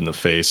punched in the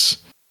face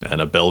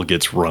and a bell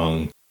gets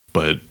rung,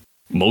 but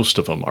most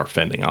of them are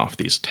fending off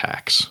these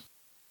attacks.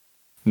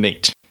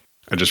 Nate,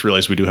 I just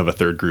realized we do have a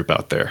third group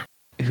out there.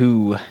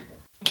 Who?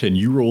 Can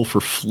you roll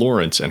for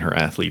Florence and her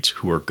athletes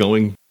who are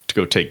going to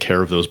go take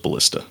care of those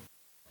ballista?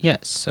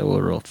 Yes, so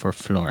we'll roll for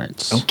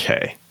Florence.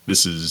 Okay.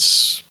 This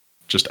is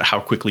just how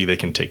quickly they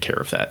can take care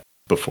of that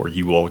before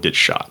you all get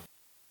shot.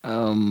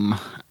 I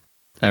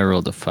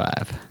rolled a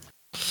 5.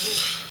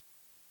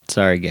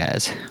 Sorry,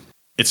 guys.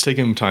 It's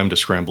taking them time to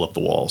scramble up the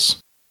walls.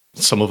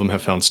 Some of them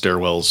have found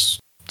stairwells.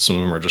 Some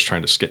of them are just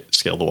trying to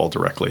scale the wall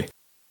directly.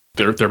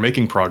 They're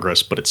making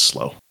progress, but it's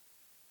slow.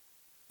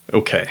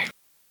 Okay.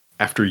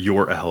 After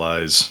your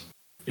allies,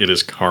 it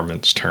is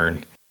Carmen's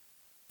turn.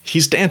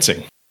 He's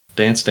dancing.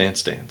 Dance,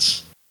 dance,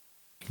 dance.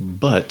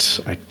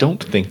 But I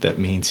don't think that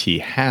means he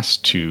has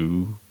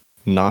to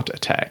not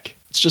attack.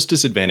 It's just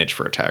disadvantage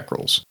for attack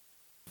rolls.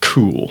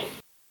 Cool.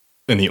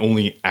 And the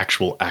only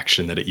actual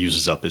action that it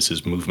uses up is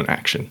his movement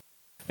action.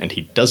 And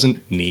he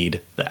doesn't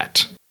need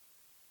that.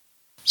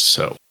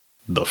 So,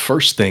 the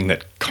first thing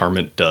that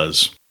Carmen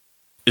does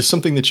is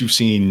something that you've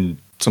seen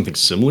something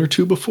similar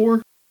to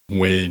before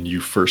when you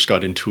first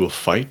got into a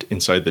fight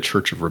inside the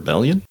Church of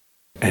Rebellion.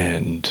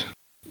 And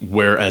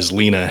whereas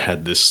Lena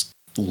had this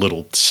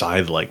little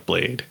scythe-like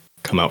blade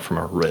come out from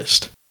her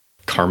wrist,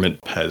 Carmen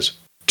has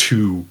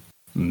 2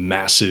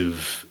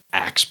 massive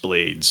axe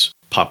blades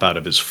pop out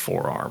of his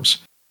forearms,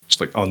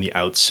 just like on the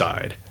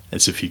outside,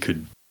 as if he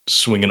could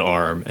swing an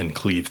arm and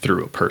cleave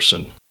through a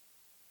person.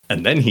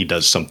 And then he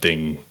does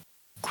something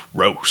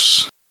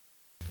gross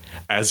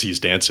as he's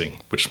dancing,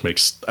 which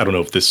makes, I don't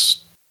know if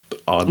this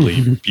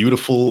oddly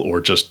beautiful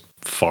or just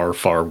far,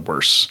 far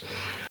worse.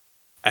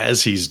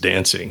 As he's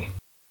dancing,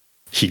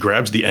 he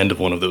grabs the end of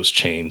one of those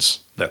chains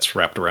that's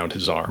wrapped around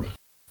his arm,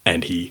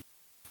 and he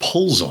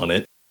pulls on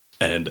it,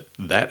 and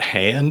that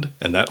hand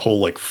and that whole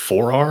like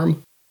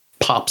forearm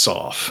pops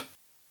off.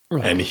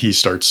 And he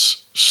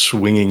starts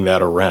swinging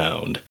that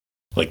around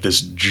like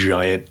this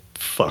giant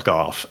fuck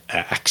off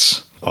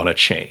axe on a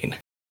chain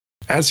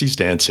as he's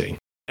dancing.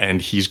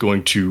 And he's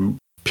going to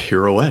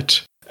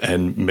pirouette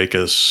and make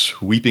a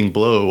sweeping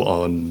blow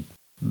on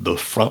the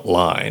front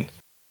line.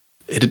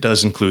 It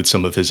does include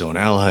some of his own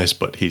allies,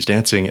 but he's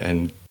dancing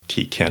and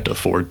he can't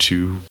afford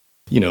to,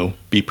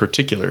 be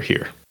particular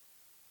here.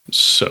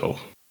 So,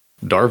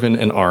 Darvin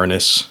and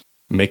Arnis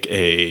make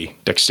a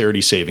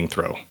dexterity saving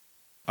throw.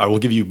 I will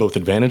give you both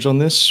advantage on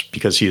this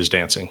because he is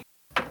dancing.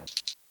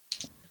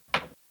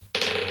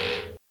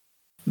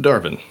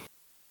 Darvin.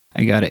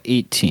 I got an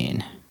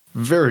 18.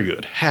 Very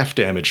good. Half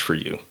damage for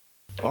you.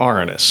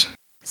 Arnis.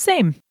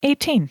 Same.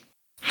 18.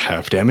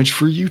 Half damage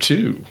for you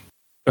too.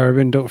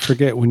 Darvin, don't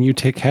forget, when you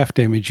take half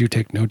damage, you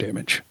take no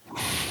damage.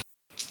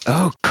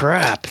 Oh,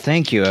 crap.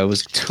 Thank you. I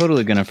was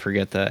totally going to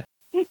forget that.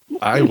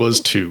 I was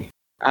too.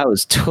 I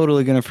was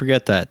totally going to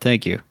forget that.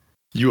 Thank you.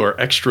 You are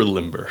extra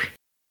limber.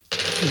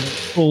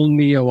 Full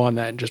Neo on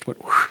that and just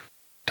went, whoosh,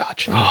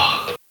 dodge.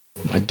 Oh,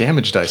 my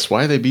damage dice,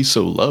 why they be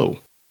so low?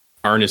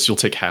 Arnis, you'll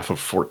take half of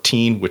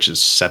 14, which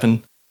is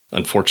 7.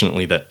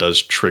 Unfortunately, that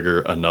does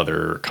trigger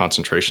another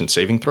concentration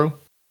saving throw.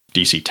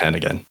 DC 10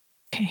 again.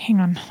 Okay, hang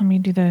on. Let me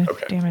do the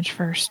damage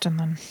first and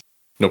then...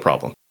 No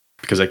problem.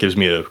 Because that gives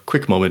me a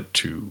quick moment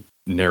to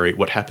narrate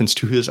what happens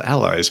to his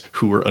allies,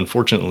 who were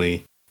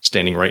unfortunately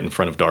standing right in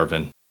front of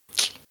Darvin.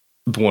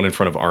 The one in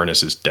front of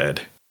Arnis is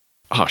dead.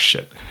 Ah,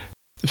 shit.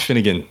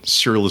 Finnegan,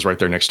 Cyril is right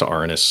there next to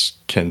Arnis.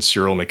 Can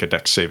Cyril make a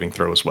dex saving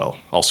throw as well?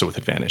 Also with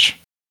advantage.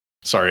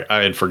 Sorry,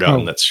 I had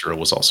forgotten that Cyril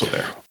was also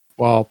there.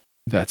 Well,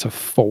 that's a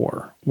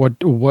 4.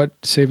 What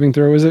saving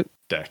throw is it?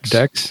 Dex.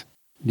 Dex?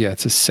 Yeah,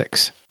 it's a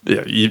 6.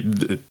 Yeah,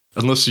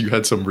 unless you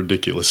had some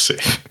ridiculous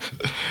save.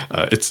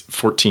 It's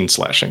 14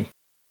 slashing.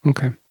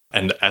 Okay.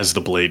 And as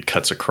the blade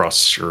cuts across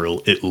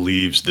Cyril, it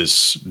leaves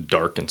this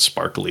dark and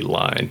sparkly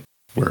line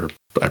where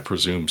I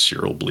presume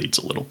Cyril bleeds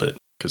a little bit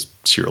because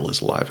Cyril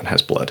is alive and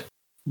has blood.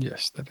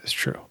 Yes, that is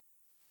true.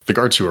 The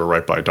guards who are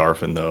right by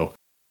Darvin, though,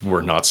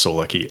 were not so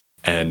lucky,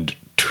 and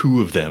 2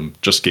 of them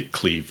just get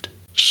cleaved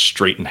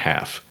straight in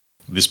half.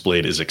 This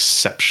blade is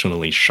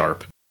exceptionally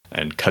sharp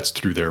and cuts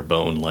through their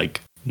bone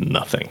like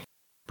nothing.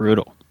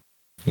 Brutal.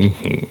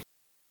 Mm-hmm.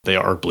 They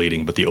are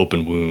bleeding, but the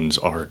open wounds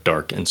are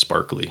dark and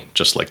sparkly,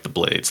 just like the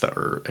blades that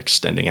are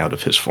extending out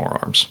of his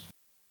forearms.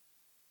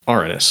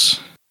 Arnis,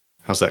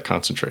 how's that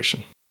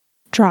concentration?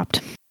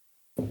 Dropped.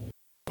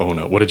 Oh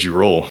no, what did you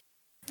roll?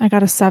 I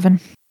got a 7.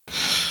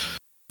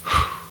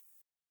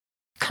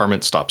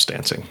 Carmen stops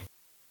dancing,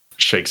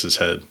 shakes his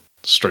head,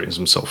 straightens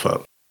himself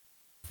up.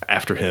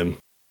 After him,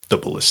 the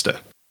ballista.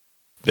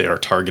 They are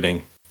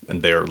targeting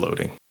and they are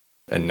loading.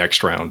 And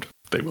next round,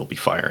 they will be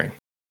firing.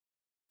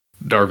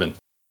 Darvin,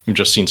 you've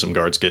just seen some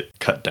guards get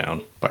cut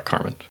down by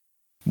Carmen.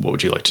 What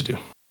would you like to do?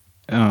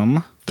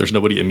 There's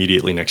nobody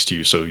immediately next to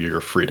you, so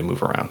you're free to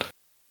move around.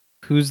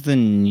 Who's the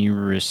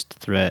nearest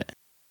threat?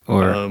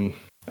 Or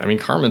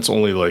Carmen's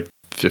only like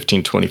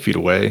 15, 20 feet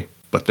away,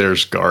 but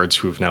there's guards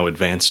who have now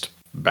advanced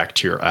back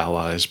to your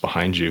allies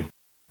behind you.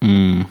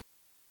 And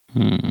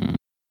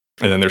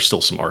then there's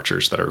still some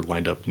archers that are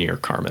lined up near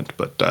Carmen,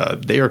 but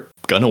they are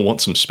gonna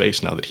want some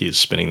space now that he is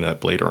spinning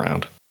that blade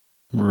around.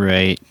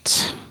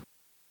 Right.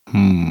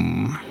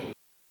 Maybe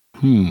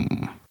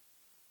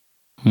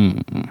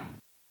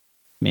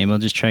I'll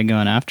just try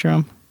going after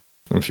him.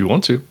 If you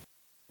want to.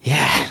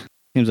 Yeah.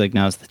 Seems like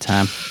now's the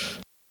time.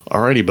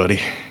 Alrighty,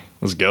 buddy.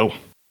 Let's go.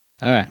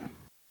 All right.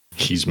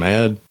 He's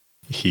mad.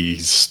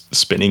 He's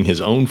spinning his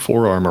own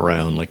forearm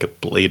around like a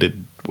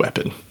bladed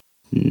weapon.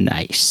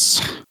 Nice.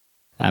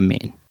 I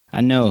mean,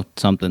 I know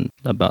something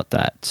about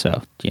that,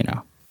 so,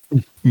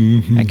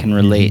 I can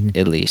relate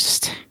at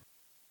least.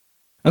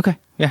 Okay,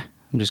 yeah.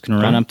 I'm just going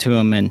to run up to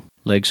him and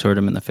leg sword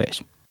him in the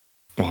face.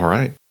 All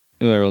right.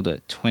 Ooh, I rolled a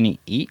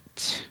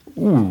 28.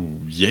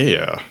 Ooh,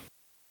 yeah.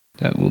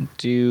 That will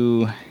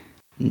do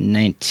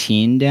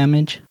 19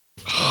 damage.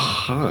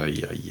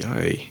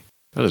 That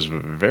is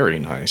very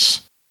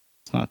nice.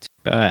 It's not too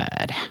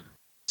bad.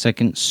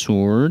 Second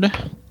sword,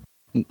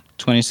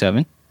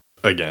 27.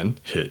 Again,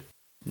 hit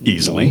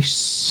easily.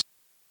 Nice.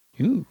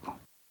 Ooh,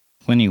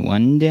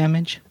 21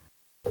 damage.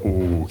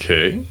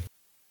 Okay.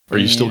 Are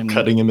you still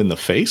cutting him in the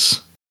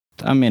face?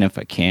 I mean, if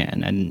I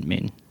can. I didn't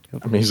mean...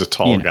 I mean, he's a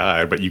tall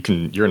guy, but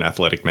you're an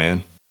athletic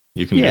man.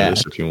 You can do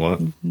this if you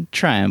want.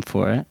 Try him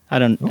for it.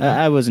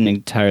 I wasn't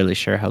entirely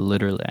sure how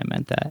literally I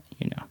meant that,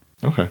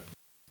 Okay.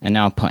 And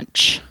now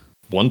punch.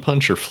 One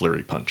punch or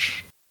flurry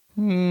punch?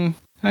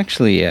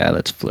 Actually, yeah,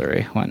 let's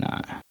flurry. Why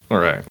not? All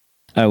right.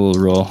 I will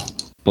roll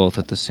both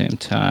at the same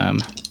time.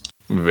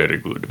 Very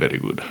good, very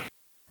good.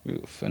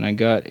 Oof, and I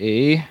got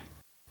a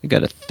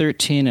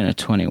 13 and a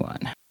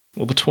 21.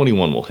 Well, the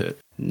 21 will hit.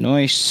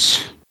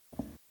 Nice.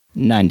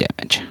 9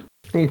 damage.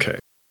 Okay.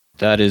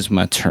 That is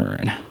my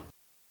turn.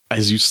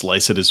 As you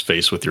slice at his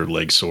face with your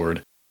leg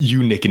sword,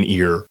 you nick an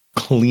ear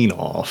clean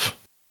off,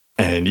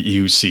 and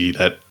you see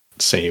that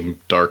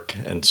same dark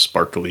and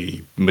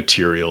sparkly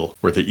material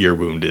where the ear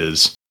wound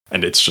is,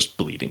 and it's just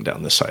bleeding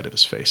down the side of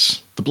his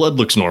face. The blood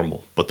looks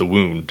normal, but the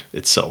wound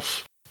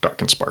itself, dark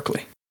and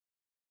sparkly.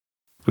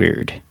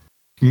 Weird.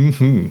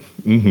 And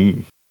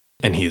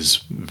he is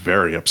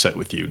very upset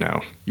with you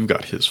now. You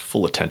got his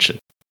full attention.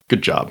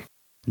 Good job.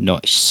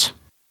 Nice.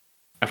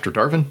 After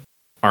Darvin,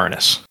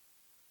 Arnis.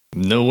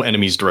 No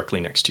enemies directly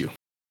next to you.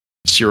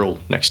 Cyril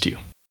next to you.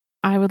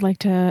 I would like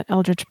to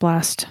Eldritch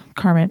Blast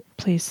Carmit,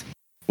 please.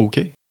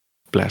 Okay.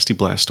 Blasty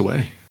blast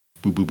away.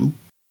 Boo boo boo.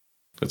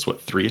 That's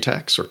what, 3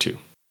 attacks or 2?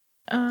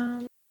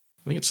 I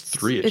think it's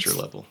 3 at your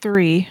level.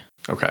 3.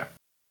 Okay.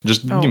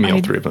 Just give me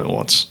all 3 of them at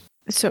once.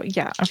 So,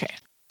 yeah, okay.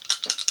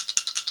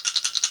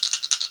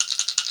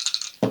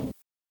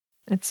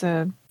 It's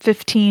a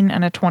 15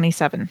 and a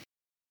 27.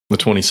 The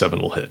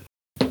 27 will hit.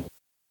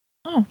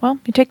 Oh, well,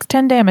 he takes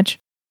 10 damage.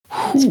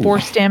 It's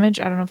force damage.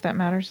 I don't know if that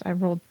matters. I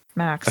rolled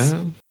max.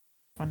 1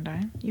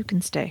 die. You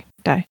can stay.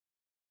 Die.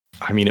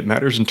 I mean, it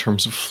matters in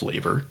terms of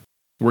flavor.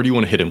 Where do you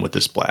want to hit him with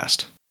this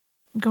blast?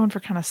 I'm going for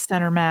kind of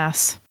center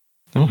mass.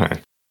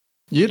 Okay.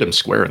 You hit him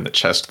square in the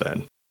chest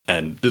then,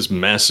 and this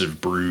massive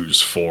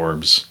bruise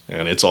forms,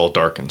 and it's all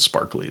dark and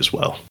sparkly as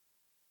well.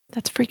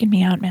 That's freaking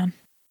me out, man.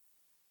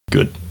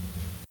 Good.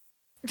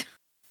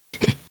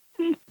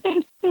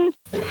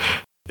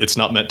 It's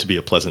not meant to be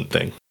a pleasant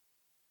thing.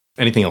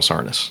 Anything else,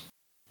 Arnis?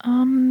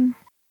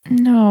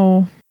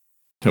 No.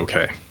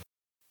 Okay.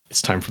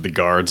 It's time for the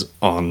guards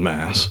en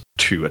masse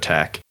to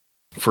attack.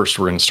 First,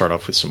 we're going to start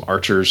off with some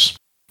archers.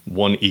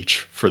 1 each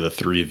for the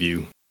 3 of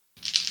you.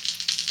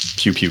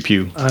 Pew, pew,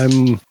 pew.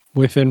 I'm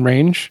within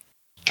range.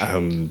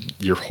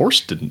 Your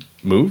horse didn't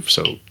move,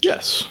 so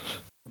yes.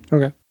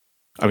 Okay.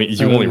 I mean,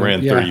 you only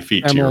ran 30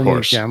 feet to your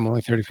horse. Yeah, I'm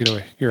only 30 feet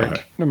away. You're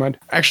right. Never mind.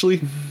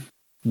 Actually,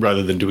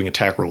 rather than doing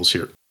attack rolls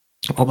here,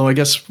 although I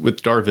guess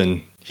with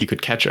Darvin, he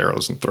could catch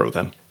arrows and throw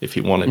them if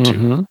he wanted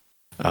to.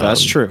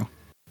 That's true.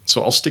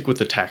 So I'll stick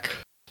with attack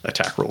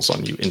rolls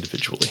on you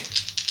individually.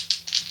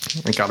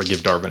 I gotta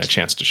give Darvin a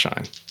chance to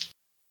shine.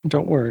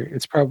 Don't worry,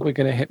 it's probably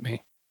going to hit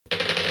me.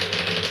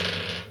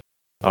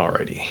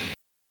 Alrighty.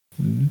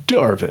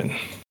 Darvin.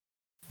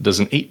 Does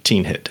an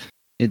 18 hit?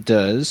 It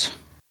does.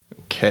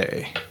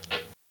 Okay.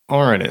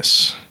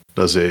 Arnis.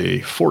 Does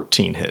a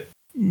 14 hit?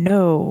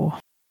 No.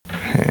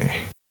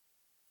 Okay.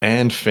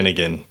 And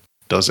Finnegan.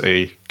 Does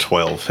a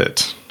 12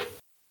 hit?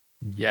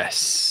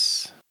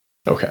 Yes.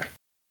 Okay.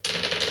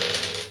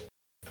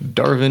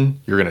 Darvin,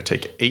 you're going to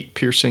take 8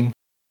 piercing.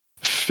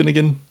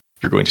 Finnegan,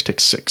 you're going to take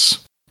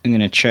 6. I'm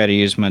going to try to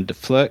use my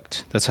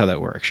deflect. That's how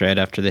that works, right?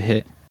 After the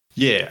hit?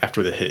 Yeah,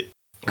 after the hit.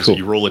 Cool. So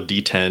you roll a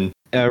d10.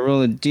 I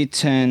roll a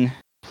d10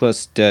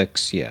 plus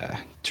dex, yeah.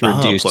 To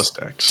reduce, plus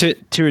dex.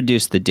 To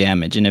reduce the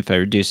damage, and if I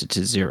reduce it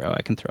to 0,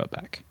 I can throw it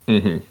back.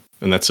 And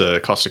that's a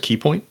cost a key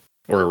point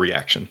or a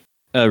reaction?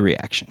 A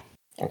reaction.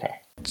 Okay.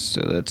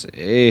 So that's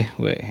a...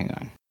 Wait, hang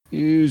on.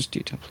 Use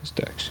d10 plus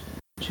dex.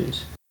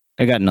 Jeez.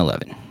 I got an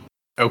 11.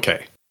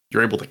 Okay.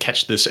 You're able to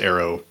catch this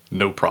arrow,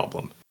 no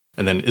problem.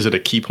 And then is it a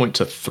key point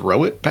to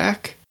throw it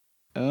back?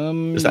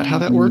 Is that how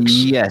that works?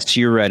 Yes,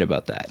 you're right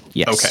about that.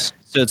 Yes. Okay.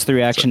 So it's the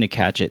reaction to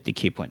catch it, the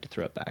key point to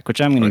throw it back,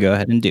 which I'm going to go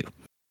ahead and do.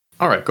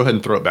 All right, go ahead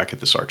and throw it back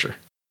at this archer.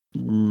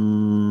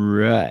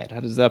 Right. How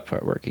does that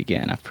part work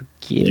again? I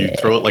forget. You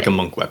throw it like a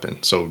monk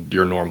weapon, so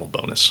your normal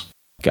bonus.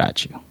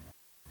 Got you.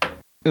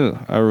 Ooh,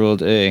 I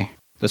rolled a...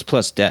 That's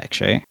plus dex,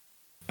 right?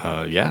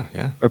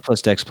 Yeah. Or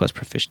plus dex plus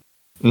proficiency.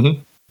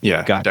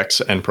 Yeah, Got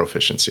dex and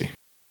proficiency.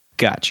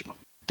 Got you.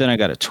 Then I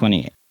got a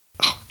 28.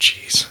 Oh,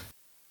 jeez.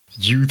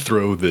 You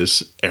throw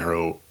this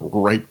arrow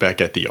right back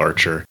at the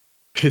archer,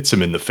 hits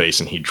him in the face,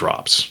 and he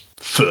drops.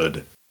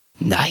 Thud.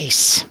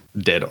 Nice.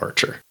 Dead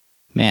archer.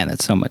 Man,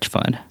 that's so much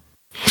fun.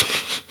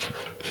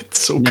 It's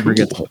so Never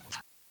cool. gets old.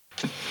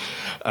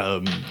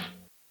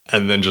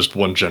 And then just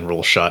one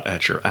general shot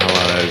at your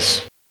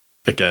allies.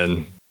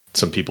 Again,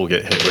 some people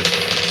get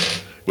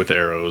hit with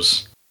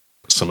arrows.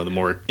 Some of the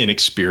more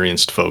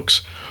inexperienced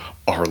folks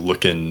are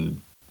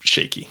looking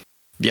shaky.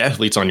 The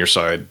athletes on your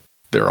side,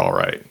 they're all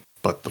right.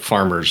 But the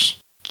farmers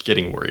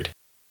getting worried.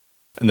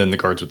 And then the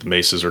guards with the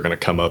maces are going to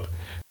come up.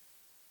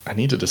 I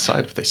need to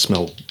decide if they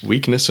smell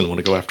weakness and want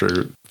to go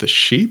after the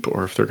sheep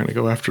or if they're going to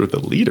go after the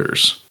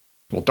leaders.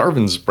 Well,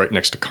 Darvin's right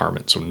next to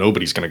Carmen, so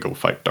nobody's going to go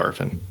fight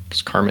Darvin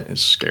because Carmen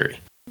is scary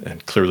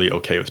and clearly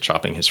okay with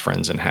chopping his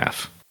friends in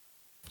half.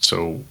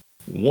 So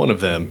one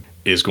of them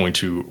is going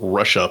to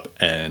rush up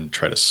and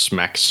try to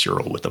smack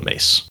Cyril with a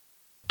mace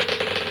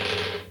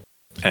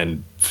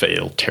and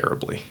fail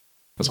terribly.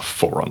 There's a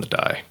 4 on the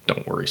die.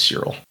 Don't worry,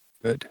 Cyril.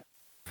 Good.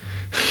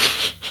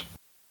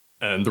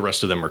 And the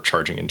rest of them are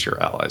charging into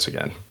your allies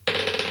again.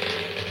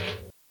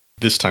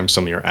 This time,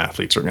 some of your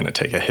athletes are going to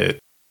take a hit.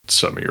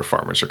 Some of your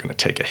farmers are going to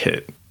take a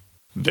hit.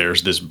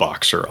 There's this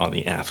boxer on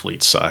the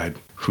athlete side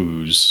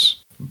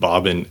who's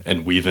bobbing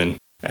and weaving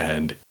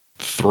and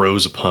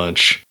throws a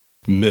punch,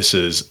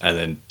 misses, and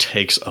then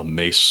takes a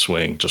mace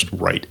swing just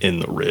right in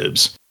the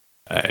ribs.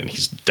 And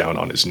he's down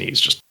on his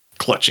knees, just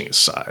clutching his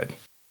side.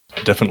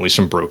 Definitely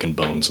some broken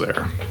bones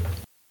there.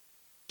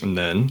 And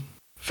then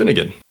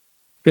Finnegan.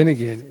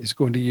 Finnegan is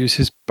going to use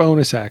his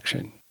bonus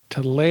action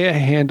to lay a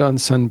hand on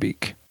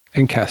Sunbeak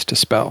and cast a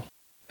spell.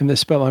 And the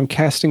spell I'm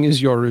casting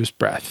is Yoru's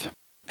Breath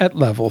at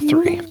level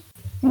 3.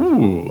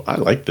 Ooh, I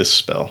like this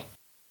spell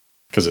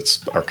because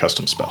it's our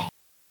custom spell.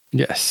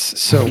 Yes.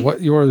 So what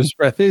Yoru's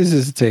Breath is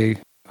it's a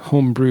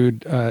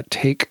homebrewed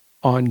take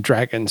on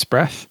Dragon's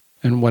Breath.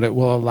 And what it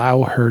will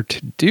allow her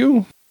to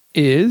do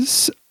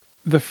is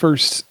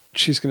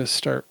she's going to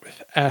start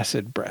with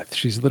Acid Breath.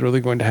 She's literally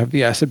going to have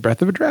the Acid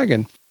Breath of a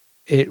dragon.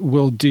 It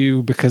will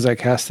do, because I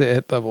cast it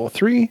at level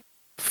 3,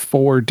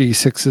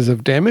 4d6s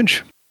of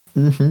damage.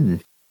 Mm-hmm.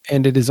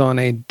 And it is on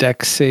a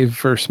dex save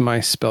versus my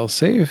spell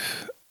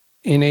save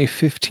in a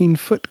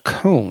 15-foot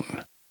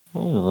cone.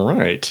 All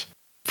right.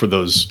 For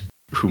those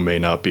who may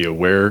not be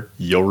aware,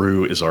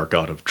 Yoru is our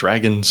god of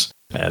dragons,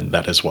 and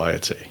that is why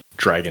it's a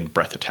dragon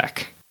breath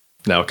attack.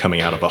 Now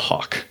coming out of a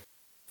hawk.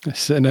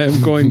 Yes, and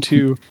I'm going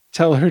to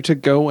tell her to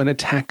go and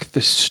attack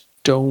the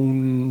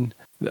stone,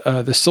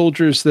 the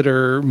soldiers that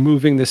are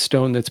moving the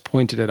stone that's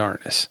pointed at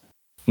Arnis.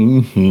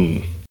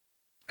 Mm-hmm.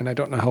 And I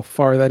don't know how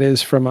far that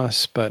is from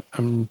us, but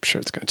I'm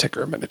sure it's going to take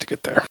her a minute to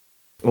get there.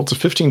 Well, it's a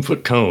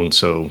 15-foot cone,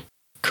 so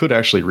could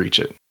actually reach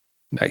it.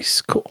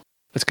 Nice. Cool.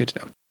 That's good to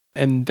know.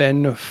 And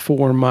then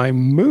for my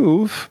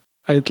move,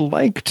 I'd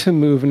like to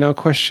move. Now,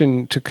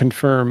 question to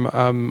confirm.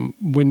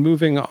 When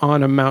moving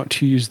on a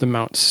mount, you use the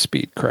mount's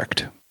speed,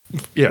 correct?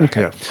 Yeah,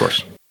 okay. Yeah, of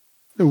course.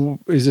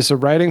 Is this a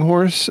riding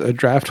horse, a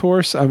draft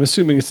horse? I'm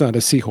assuming it's not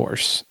a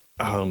seahorse.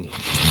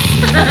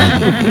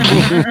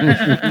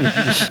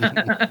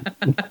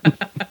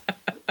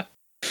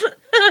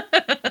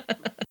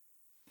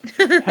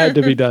 Had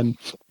to be done.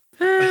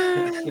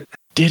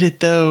 Did it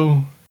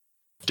though?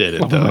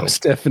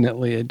 Most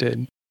definitely it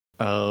did.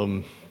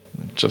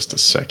 Just a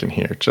second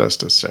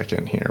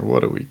here. What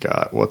do we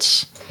got?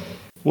 What's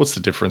the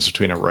difference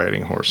between a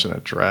riding horse and a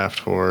draft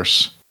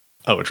horse?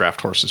 Oh, a draft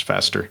horse is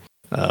faster.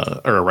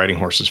 Or a riding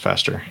horse is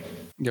faster.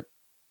 Yep.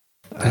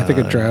 I think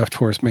a draft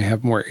horse may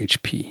have more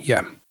HP.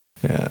 Yeah.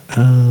 Yeah.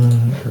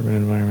 Urban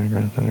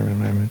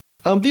environment.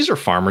 These are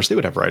farmers. They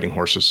would have riding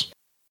horses.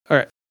 All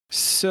right.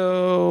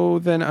 So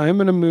then I'm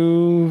going to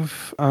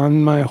move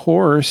on my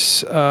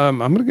horse. I'm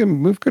going to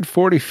move good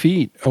 40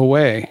 feet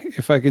away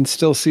if I can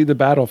still see the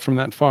battle from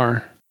that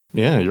far.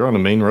 Yeah, you're on the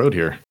main road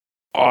here.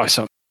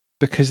 Awesome.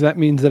 Because that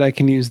means that I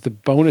can use the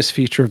bonus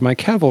feature of my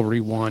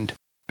cavalry wand.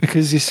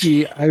 Because you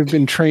see, I've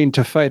been trained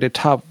to fight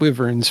atop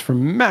wyverns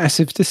from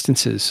massive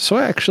distances. So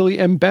I actually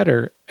am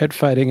better at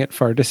fighting at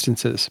far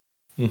distances.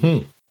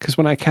 Mm-hmm. Because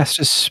when I cast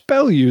a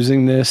spell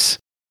using this,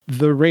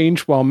 the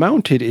range while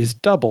mounted is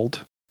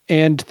doubled.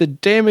 And the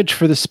damage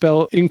for the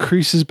spell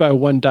increases by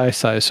 1 die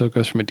size. So it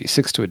goes from a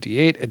d6 to a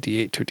d8, a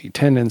d8 to a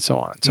d10, and so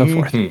on and so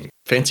forth.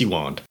 Fancy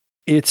wand.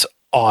 It's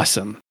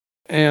awesome.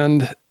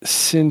 And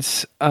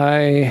since I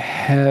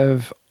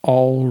have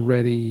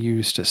already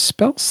used a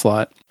spell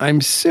slot,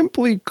 I'm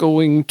simply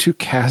going to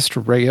cast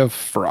Ray of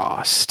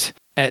Frost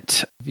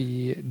at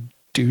the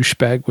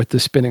douchebag with the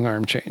spinning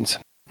arm chains.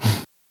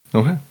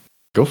 Okay,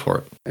 go for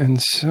it.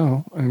 And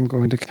so I'm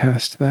going to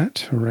cast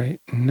that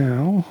right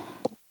now.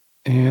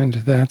 And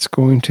that's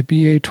going to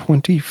be a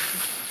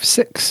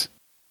 26.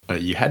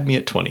 You had me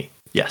at 20.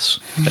 Yes,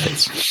 that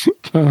is.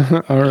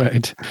 All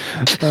right.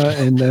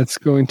 And that's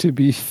going to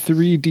be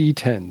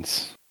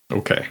 3d10s.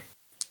 Okay.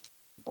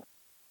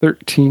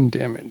 13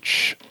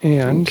 damage.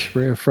 And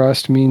Ray of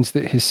Frost means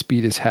that his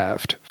speed is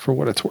halved, for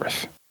what it's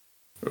worth.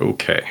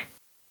 Okay.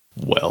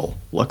 Well,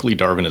 luckily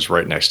Darvin is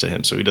right next to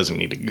him, so he doesn't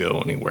need to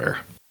go anywhere.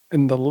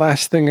 And the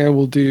last thing I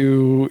will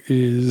do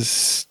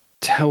is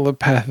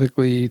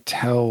telepathically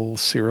tell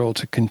Cyril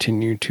to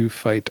continue to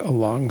fight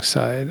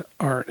alongside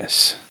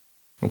Arnis.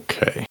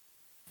 Okay.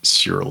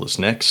 Cyril is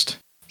next.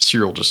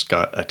 Cyril just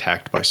got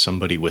attacked by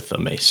somebody with a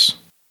mace.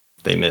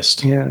 They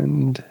missed.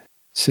 And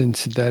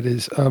since that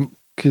is,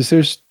 because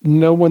there's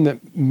no one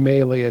that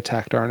melee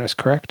attacked Arnis,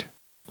 correct?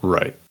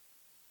 Right.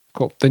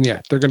 Cool. Then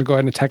yeah, they're going to go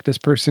ahead and attack this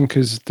person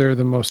because they're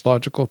the most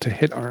logical to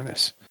hit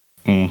Arnis.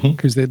 Mm-hmm.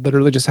 Because they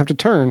literally just have to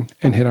turn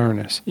and hit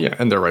Arnis. Yeah,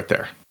 and they're right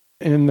there.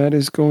 And that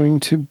is going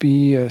to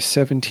be a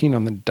 17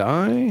 on the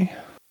die,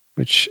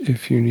 which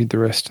if you need the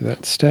rest of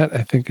that stat,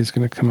 I think is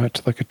going to come out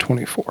to like a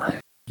 24.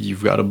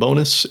 You've got a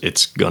bonus.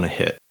 It's going to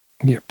hit.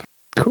 Yep.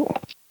 Cool.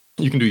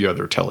 You can do your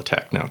other tail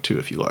attack now, too,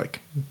 if you like.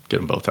 Get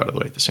them both out of the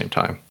way at the same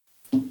time.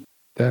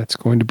 That's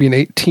going to be an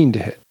 18 to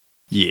hit.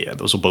 Yeah,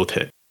 those will both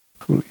hit.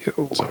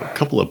 Coolio. So a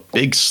couple of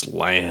big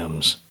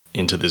slams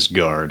into this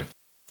guard.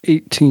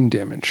 18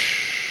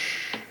 damage.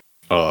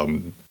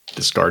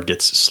 This guard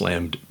gets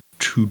slammed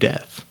to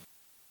death.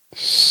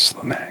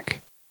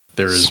 Smack.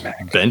 There is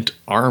Smack. bent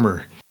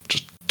armor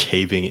just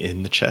caving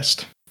in the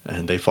chest,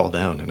 and they fall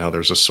down. And now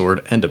there's a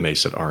sword and a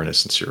mace at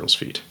Arnis and Cyril's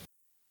feet.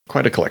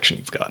 Quite a collection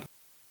you've got.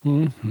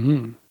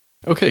 Mm-hmm.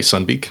 Okay,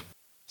 Sunbeak.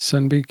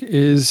 Sunbeak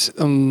is,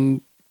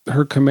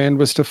 her command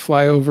was to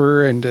fly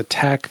over and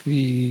attack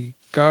the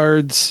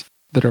guards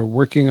that are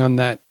working on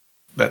that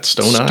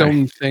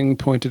stone thing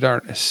pointed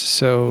at Arnis.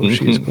 So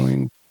she's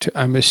going to,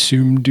 I'm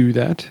assume, do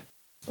that.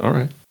 All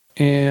right.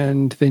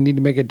 And they need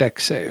to make a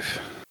dex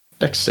save.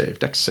 Dex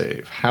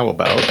save. How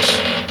about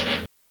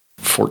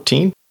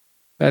 14?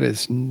 That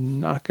is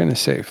not going to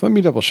save. Let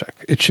me double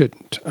check. It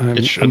shouldn't.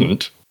 It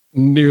shouldn't.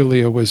 I'm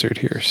nearly a wizard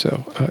here,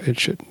 so it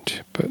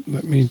shouldn't. But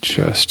let me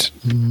just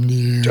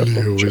Nearly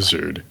a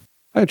wizard.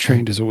 I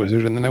trained as a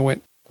wizard, and then I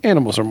went,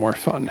 animals are more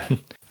fun.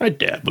 I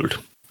dabbled.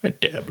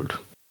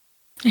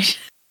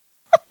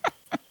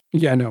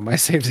 Yeah, no, my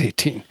save's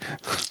 18.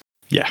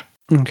 Yeah.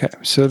 Okay,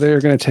 so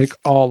they're going to take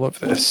all of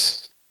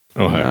this.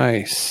 Okay.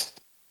 Nice.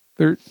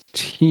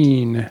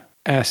 13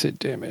 acid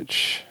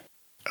damage.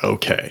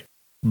 Okay.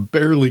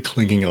 Barely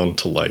clinging on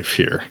to life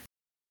here.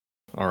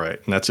 All right,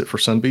 and that's it for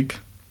Sunbeak?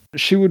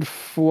 She would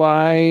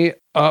fly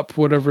up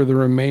whatever the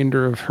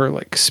remainder of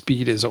her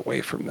speed is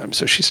away from them,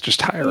 so she's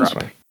just higher That's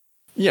up. fine.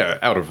 Yeah,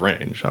 out of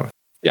range.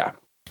 Yeah.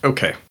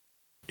 Okay.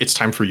 It's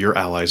time for your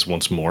allies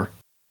once more.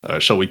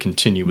 Shall we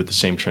continue with the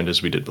same trend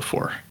as we did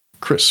before?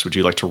 Chris, would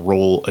you like to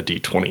roll a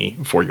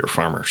d20 for your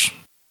farmers?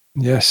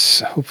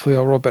 Yes, hopefully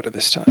I'll roll better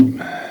this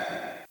time.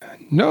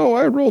 No,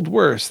 I rolled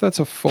worse. That's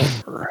a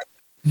 4.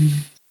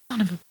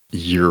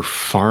 Your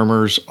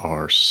farmers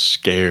are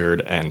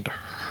scared and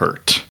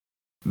hurt.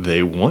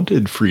 They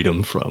wanted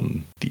freedom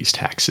from these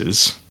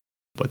taxes,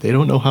 but they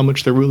don't know how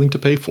much they're willing to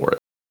pay for it.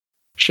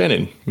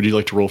 Shannon, would you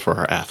like to roll for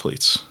our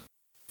athletes?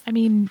 I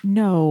mean,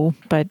 no,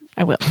 but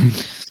I will.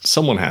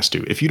 Someone has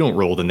to. If you don't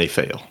roll, then they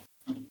fail.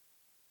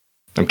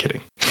 I'm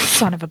kidding.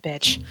 Son of a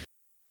bitch.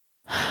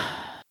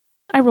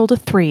 I rolled a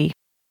 3.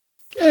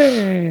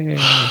 Yay!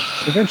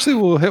 Eventually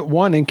we'll hit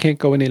 1 and can't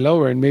go any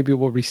lower, and maybe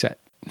we'll reset.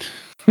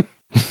 We're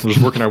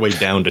just working our way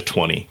down to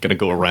 20. Gonna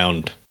go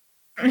around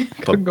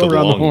Gotta go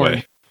around the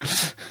horn.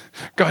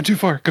 Gone too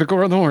far. Gotta go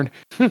around the horn.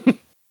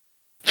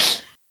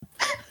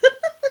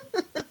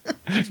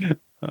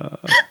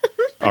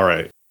 All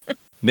right.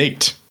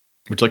 Nate,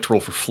 would you like to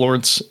roll for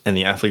Florence and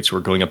the athletes who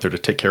are going up there to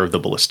take care of the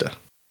ballista?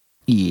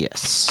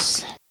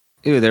 Yes.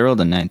 Ooh, they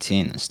rolled a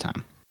 19 this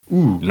time.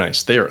 Ooh,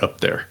 nice. They are up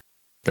there.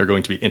 They're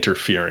going to be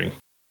interfering.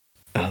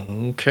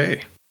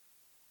 Okay.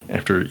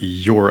 After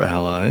your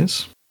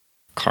allies,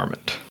 Carmen.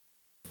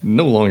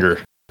 No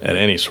longer at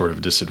any sort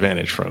of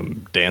disadvantage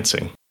from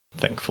dancing,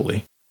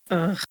 thankfully.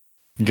 Ugh.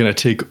 I'm going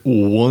to take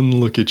one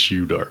look at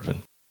you, Darvin.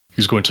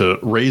 He's going to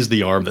raise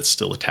the arm that's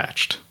still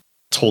attached.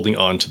 It's holding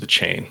on to the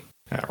chain.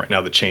 Right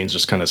now the chain's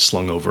just kind of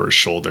slung over his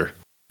shoulder.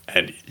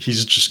 And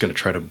he's just going to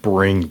try to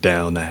bring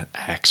down that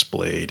axe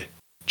blade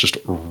just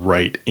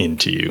right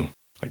into you.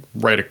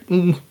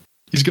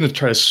 He's going to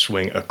try to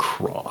swing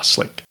across,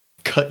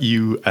 cut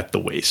you at the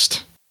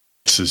waist.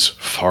 This is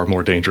far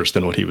more dangerous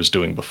than what he was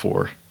doing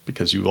before,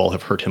 because you all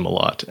have hurt him a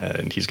lot,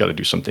 and he's got to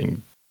do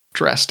something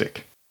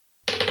drastic.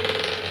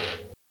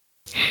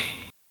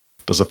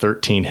 Does a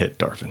 13 hit,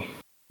 Darvin?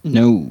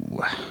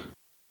 No.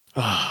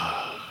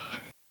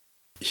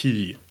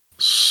 He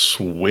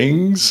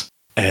swings,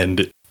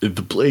 and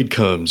the blade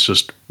comes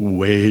just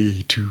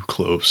way too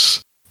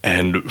close.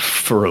 And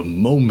for a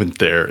moment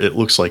there, it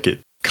looks like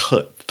it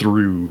cut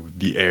through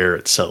the air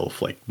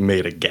itself,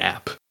 made a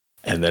gap.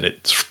 And then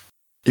it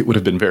would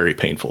have been very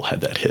painful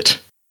had that hit.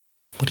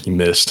 But he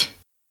missed.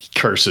 He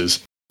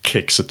curses,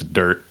 kicks at the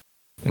dirt,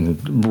 and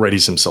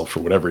readies himself for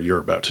whatever you're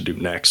about to do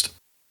next.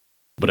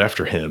 But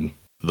after him,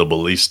 the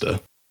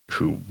ballista,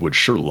 who would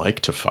sure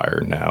like to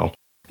fire now,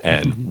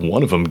 and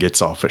one of them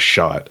gets off a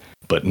shot,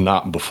 but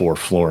not before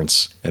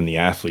Florence and the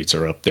athletes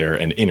are up there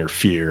and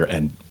interfere,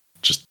 and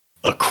just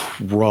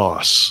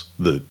across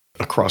the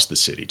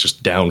city,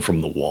 just down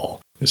from the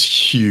wall, this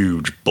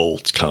huge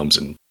bolt comes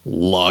and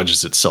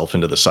lodges itself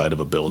into the side of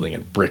a building,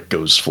 and brick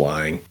goes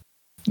flying.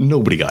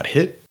 Nobody got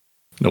hit.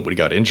 Nobody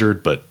got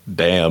injured, but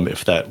damn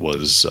if that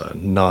was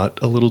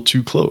not a little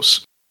too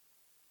close.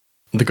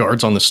 The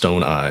guards on the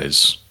stone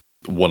eyes,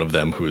 one of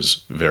them who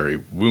is very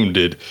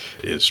wounded,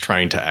 is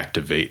trying to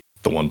activate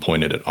The one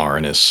pointed at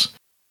Arnis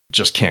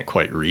just can't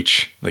quite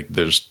reach. Like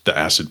there's the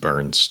acid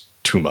burns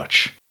too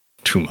much.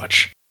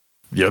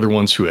 The other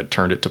ones who had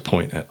turned it to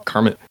point at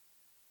Carmit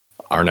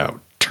are now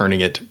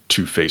turning it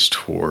to face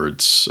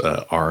towards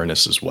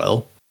Arnis as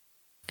well,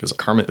 because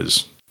Carmit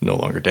is no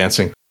longer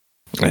dancing.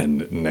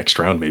 And next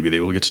round, maybe they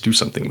will get to do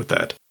something with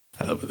that.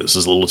 But this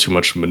is a little too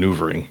much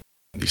maneuvering.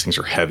 These things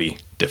are heavy,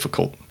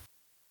 difficult.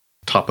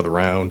 Top of the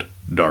round,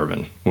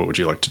 Darvin, what would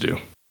you like to do?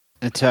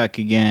 Attack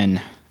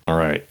again. All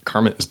right,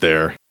 Carmit is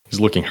there. He's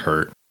looking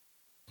hurt.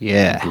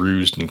 Yeah.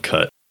 Bruised and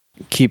cut.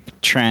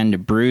 Keep trying to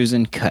bruise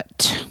and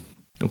cut.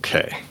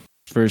 Okay.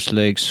 First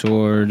leg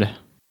sword,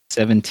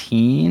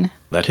 17.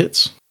 That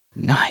hits.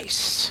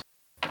 Nice.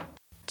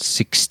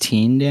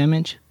 16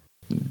 damage.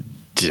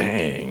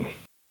 Dang.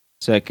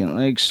 Second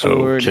leg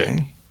sword.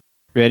 Okay.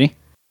 Ready?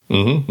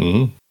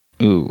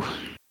 Mm-hmm. Ooh,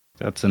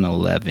 that's an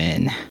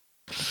 11.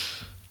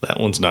 That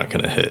one's not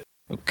going to hit.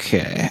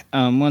 Okay.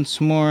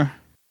 Once more.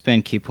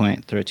 Spend key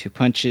point, throw 2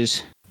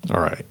 punches. All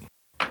right.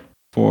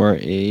 For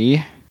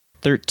a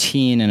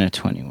 13 and a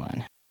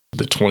 21.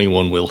 The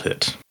 21 will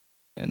hit.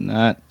 And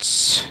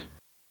that's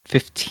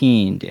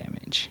 15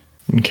 damage.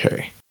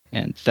 Okay.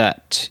 And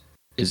that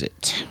is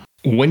it.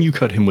 When you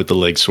cut him with the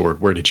leg sword,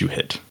 where did you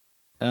hit?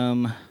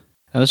 I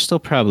was still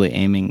probably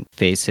aiming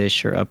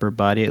face-ish or upper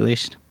body at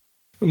least.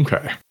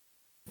 Okay.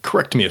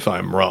 Correct me if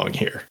I'm wrong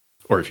here,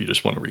 or if you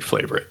just want to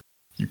reflavor it.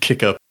 You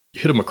kick up,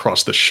 you hit him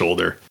across the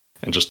shoulder,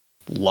 and just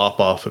lop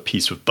off a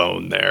piece of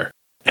bone there,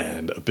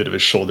 and a bit of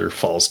his shoulder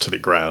falls to the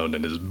ground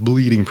and is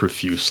bleeding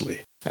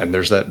profusely. And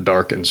there's that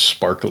dark and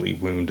sparkly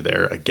wound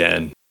there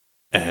again.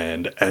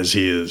 And as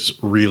he is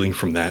reeling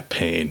from that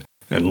pain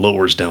and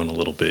lowers down a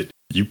little bit,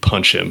 you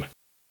punch him.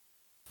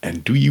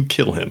 And do you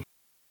kill him?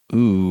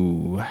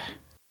 Ooh,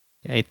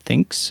 I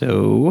think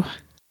so.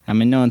 I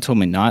mean, no one told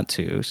me not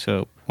to,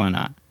 so why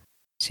not?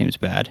 Seems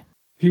bad.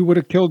 He would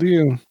have killed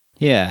you.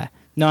 Yeah.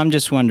 No, I'm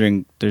just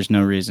wondering. There's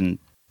no reason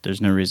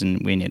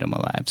we need him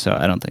alive, so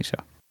I don't think so.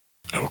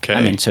 Okay.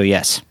 I mean, so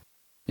yes,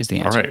 is the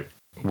answer. All right.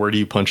 Where do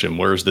you punch him?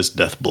 Where's this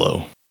death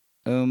blow?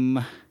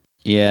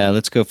 Yeah,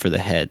 let's go for the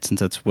head since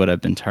that's what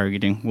I've been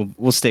targeting.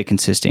 We'll stay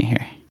consistent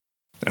here.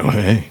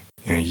 Okay.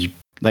 Yeah, you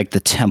like the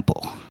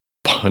temple.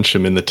 Punch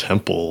him in the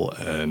temple,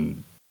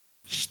 and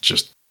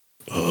just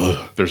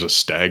there's a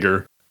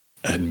stagger,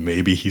 and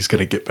maybe he's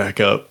gonna get back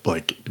up.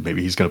 Like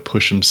maybe he's gonna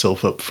push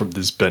himself up from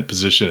this bent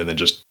position, and then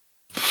just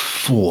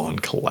full on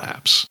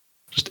collapse,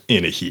 just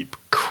in a heap,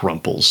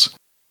 crumples.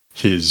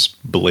 His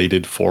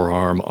bladed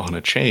forearm on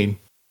a chain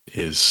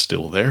is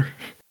still there.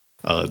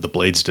 The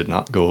blades did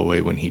not go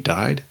away when he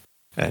died,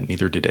 and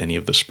neither did any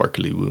of the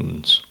sparkly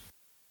wounds.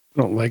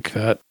 I don't like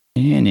that.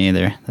 Yeah,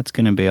 neither. That's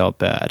going to be all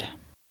bad.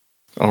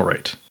 All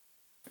right.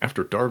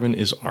 After Darvin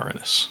is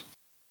Arnis.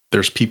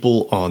 There's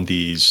people on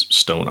these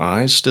stone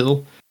eyes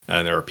still,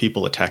 and there are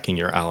people attacking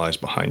your allies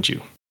behind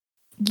you.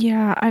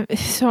 Yeah,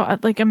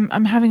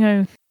 I'm having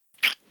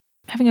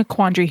a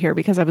quandary here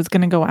because I was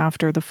going to go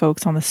after the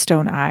folks on the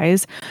stone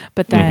eyes,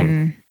 but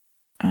then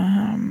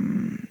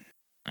I'm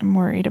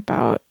worried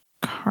about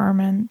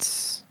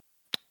Carmen's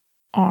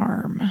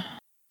arm.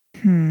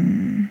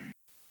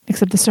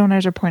 Except the stone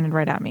eyes are pointed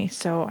right at me,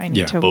 so I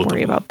need to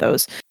worry about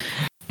those.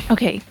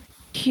 Okay,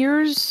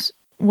 here's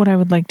what I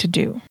would like to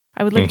do.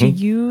 I would like to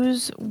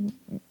use...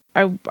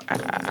 I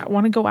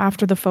want to go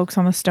after the folks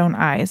on the stone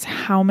eyes.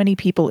 How many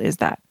people is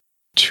that?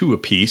 2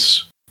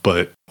 apiece,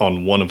 but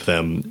on one of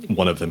them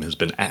has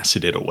been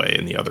acided away,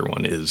 and the other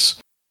one is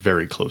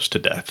very close to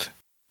death.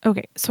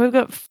 Okay, so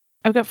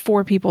I've got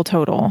 4 people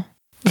total.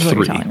 Is 3. What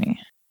you're telling me.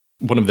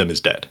 One of them is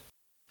dead.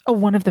 Oh,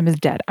 one of them is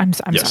dead. I'm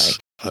yes.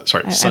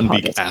 sorry.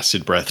 Sunbeak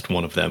acid breathed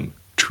one of them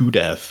to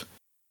death,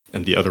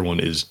 and the other one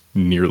is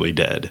nearly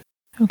dead.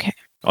 Okay.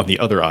 On the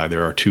other eye,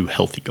 there are 2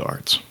 healthy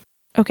guards.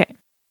 Okay.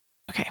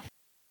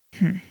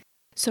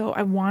 So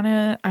I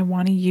wanna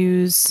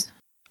use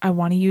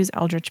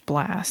Eldritch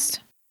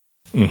Blast.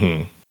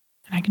 And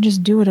I can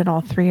just do it at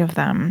all 3 of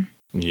them.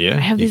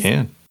 Yeah, you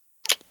can.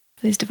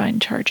 These divine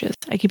charges.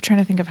 I keep trying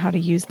to think of how to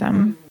use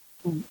them.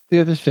 The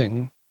other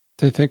thing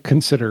to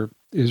consider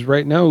is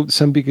right now,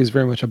 Sunbeak is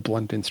very much a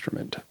blunt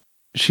instrument.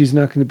 She's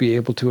not going to be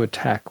able to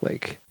attack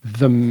like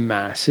the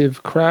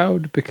massive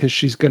crowd because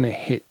she's going to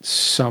hit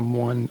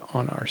someone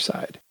on our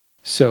side.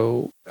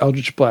 So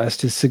Eldritch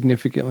Blast is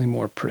significantly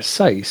more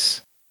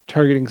precise,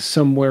 targeting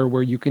somewhere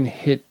where you can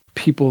hit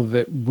people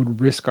that would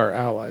risk our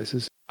allies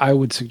is, I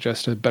would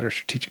suggest, a better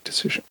strategic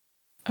decision.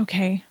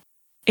 Okay.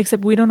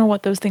 Except we don't know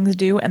what those things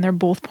do, and they're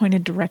both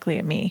pointed directly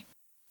at me.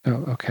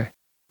 Oh, okay.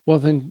 Well,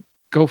 then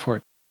go for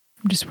it.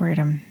 I'm just worried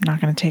I'm not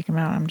going to take him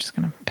out. I'm just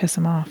going to piss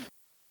him off.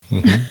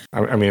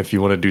 I mean, if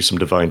you want to do some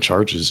divine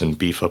charges and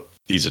beef up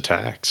these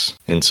attacks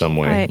in some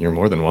way, you're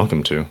more than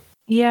welcome to.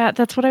 Yeah,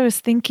 that's what I was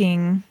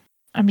thinking.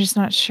 I'm just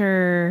not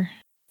sure.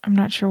 I'm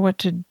not sure what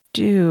to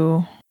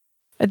do.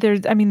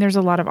 There's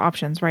a lot of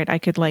options, right? I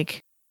could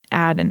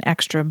add an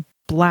extra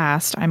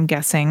blast, I'm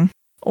guessing,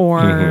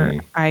 or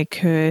I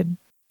could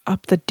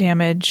up the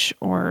damage,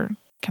 or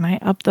can I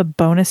up the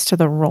bonus to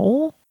the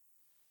roll?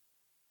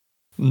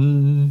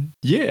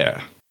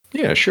 Yeah.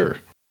 Yeah, sure.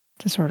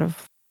 To sort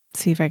of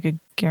see if I could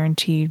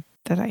guarantee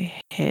that I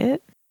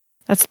hit.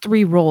 That's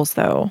 3 rolls,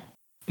 though.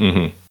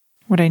 Mm-hmm.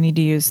 Would I need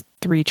to use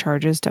 3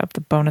 charges to up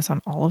the bonus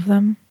on all of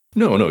them?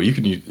 No, you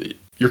can use...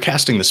 You're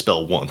casting the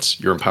spell once.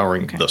 You're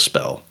empowering the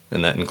spell,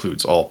 and that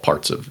includes all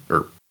parts of...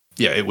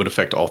 it would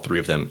affect all 3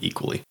 of them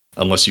equally.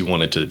 Unless you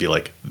wanted to be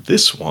like,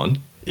 this one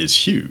is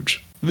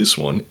huge. This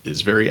one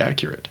is very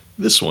accurate.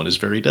 This one is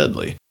very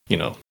deadly. You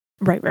know.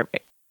 Right.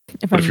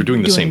 But if you're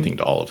doing the same thing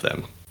to all of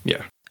them,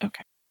 yeah.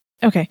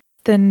 Okay.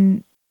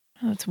 Then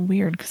that's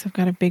weird because I've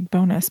got a big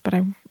bonus, but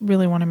I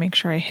really want to make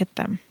sure I hit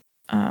them.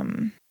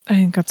 I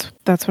think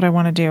that's what I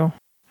want to do.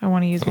 I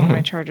want to use one of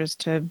my charges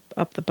to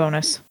up the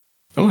bonus.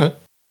 Okay.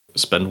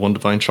 Spend 1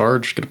 divine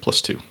charge, get a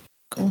 +2.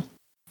 Cool.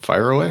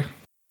 Fire away.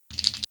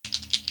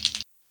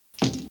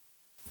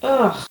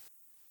 Ugh.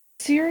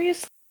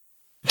 Seriously?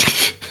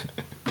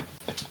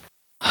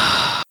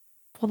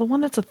 Well, the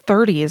one that's a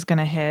 30 is going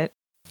to hit.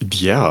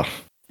 Yeah.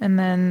 And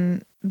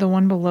then the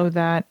one below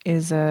that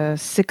is a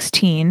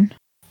 16.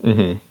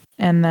 Mm-hmm.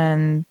 And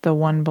then the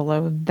one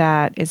below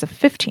that is a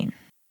 15.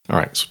 All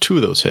right, so 2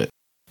 of those hit.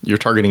 You're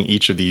targeting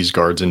each of these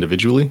guards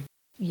individually?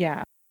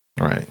 Yeah.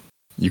 All right.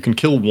 You can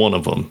kill one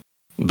of them.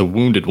 The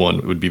wounded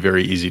one would be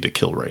very easy to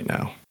kill right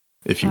now,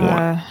 if you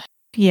want.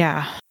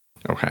 Yeah.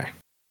 Okay.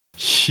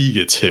 He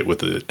gets hit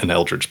with an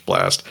Eldritch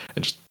Blast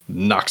and just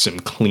knocks him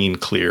clean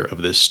clear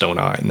of this stone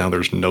eye. Now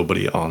there's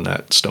nobody on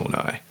that stone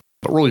eye.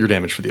 But roll your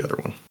damage for the other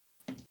one.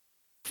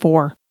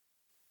 4.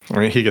 All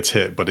right, he gets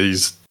hit, but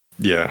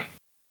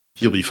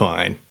he'll be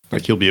fine.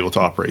 Like, he'll be able to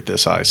operate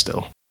this eye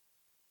still.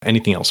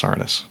 Anything else,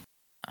 Arnis?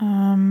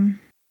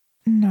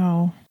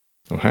 No.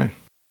 Okay.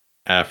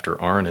 After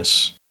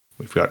Arnis,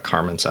 we've got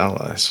Carmen's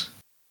allies.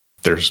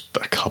 There's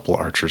a couple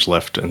archers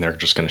left, and they're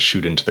just going to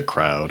shoot into the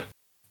crowd.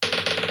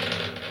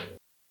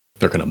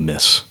 They're going to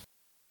miss.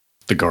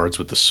 The guards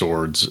with the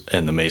swords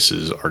and the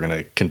maces are going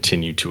to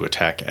continue to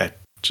attack at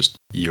just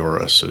your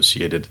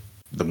associated,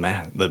 the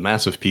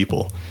massive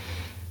people.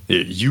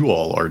 You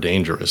all are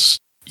dangerous,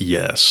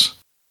 yes,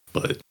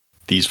 but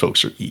these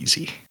folks are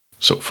easy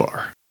so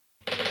far.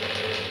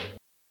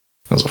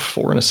 That was a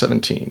 4 and a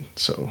 17,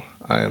 so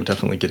I am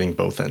definitely getting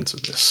both ends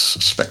of this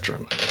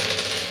spectrum.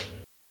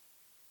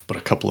 But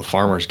a couple of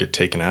farmers get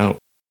taken out.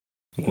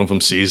 One of them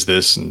sees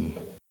this and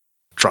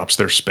drops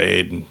their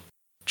spade and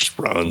just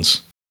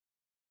runs.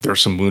 There are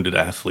some wounded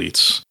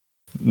athletes.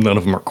 None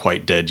of them are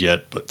quite dead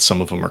yet, but some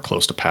of them are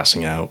close to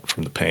passing out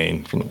from the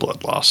pain, from the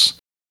blood loss.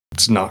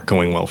 It's not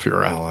going well for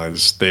your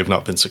allies. They have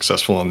not been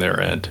successful on their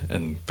end,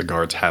 and the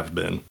guards have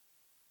been.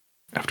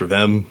 After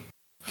them,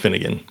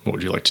 Finnegan, what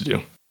would you like to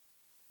do?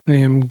 I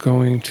am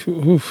going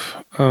to...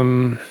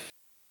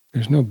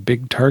 there's no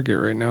big target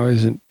right now,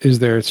 is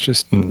there? It's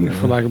just,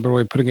 for lack of a better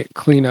way, putting it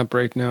clean up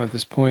right now at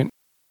this point.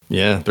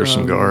 Yeah, there's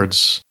some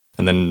guards,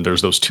 and then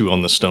there's those 2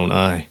 on the stone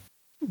eye.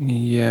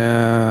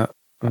 Yeah.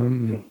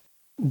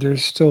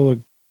 There's still a...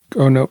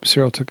 Oh, nope,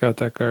 Cyril took out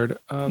that guard.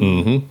 I'm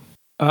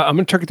going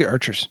to target the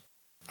archers.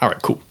 All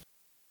right, cool.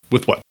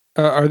 With what?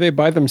 Are they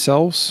by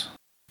themselves?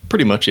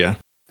 Pretty much, yeah.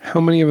 How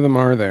many of them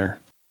are there?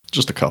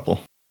 Just a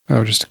couple.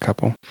 Oh, just a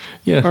couple.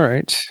 Yeah. All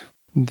right.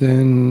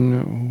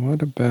 Then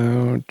what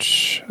about...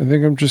 I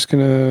think I'm just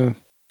gonna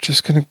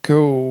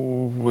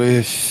go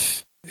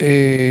with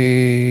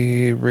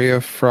a Ray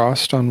of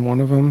Frost on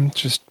one of them.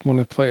 Just want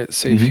to play it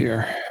safe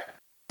here.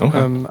 Okay.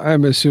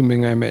 I'm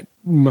assuming I'm at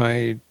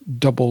my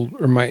double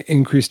or my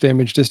increased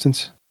damage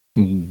distance.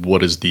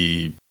 What is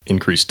the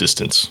increased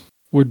distance?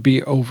 Would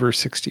be over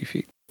 60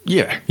 feet.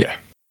 Yeah,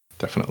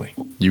 definitely.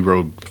 You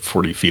rode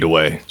 40 feet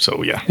away,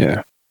 so yeah.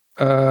 Yeah.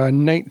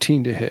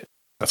 19 to hit.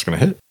 That's going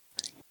to hit.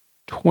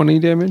 20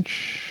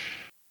 damage.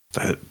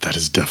 That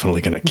is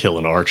definitely going to kill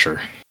an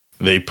archer.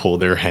 They pull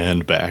their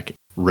hand back,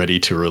 ready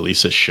to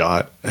release a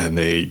shot, and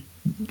the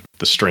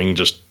string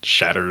just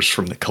shatters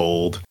from the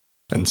cold,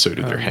 and so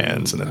do their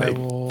hands, and then they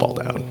fall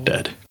down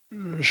dead.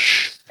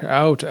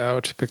 Shout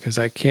out, because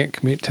I can't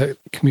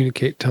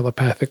communicate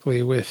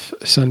telepathically with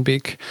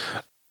Sunbeak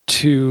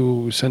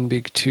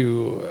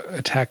to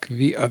attack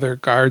the other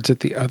guards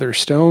at the other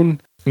stone,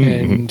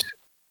 and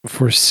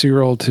for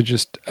Cyril to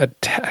just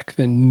attack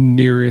the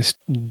nearest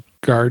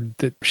guard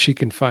that she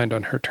can find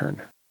on her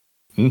turn.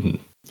 I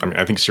mean,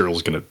 I think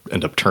Cyril's going to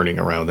end up turning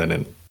around then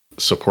and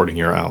supporting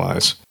your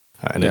allies,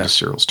 and it's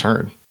Cyril's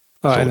turn.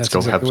 So and that's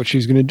exactly what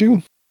she's going to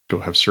do. Go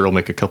have Cyril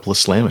make a couple of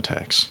slam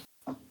attacks.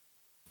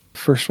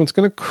 First one's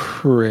going to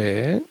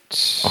crit.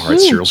 All right,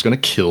 Cyril's going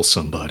to kill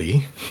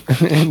somebody.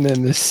 And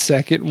then the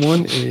second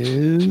one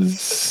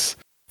is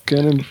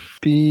going to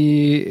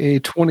be a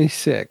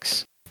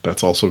 26.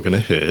 That's also going to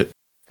hit.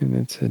 And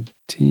it's a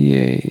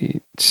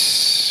D8,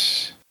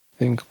 I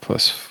think,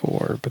 plus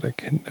 4, but I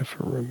can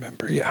never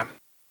remember. Yeah.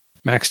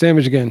 Max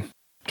damage again.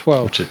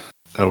 12.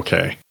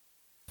 Okay.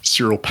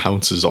 Cyril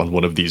pounces on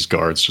one of these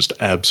guards, just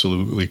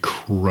absolutely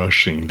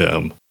crushing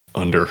them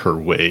under her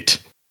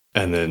weight,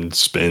 and then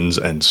spins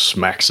and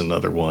smacks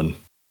another one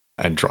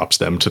and drops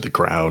them to the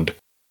ground.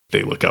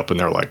 They look up and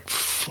they're like,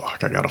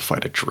 fuck, I gotta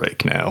fight a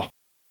Drake now.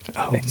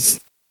 Nice.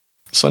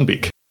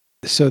 Sunbeak.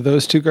 So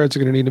those 2 guards are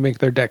going to need to make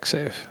their deck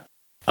save.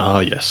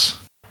 Yes.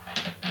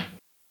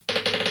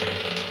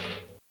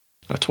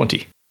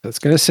 20. That's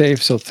going to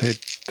save, so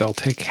they'll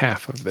take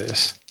half of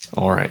this.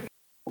 All right.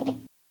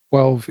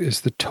 12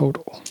 is the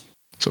total.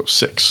 So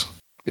 6.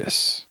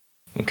 Yes.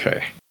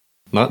 Okay.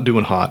 Not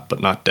doing hot, but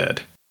not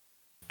dead.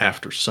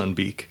 After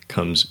Sunbeak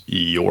comes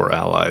your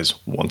allies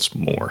once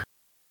more.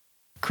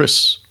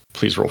 Chris,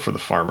 please roll for the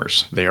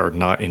farmers. They are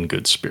not in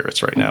good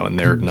spirits right now, and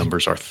their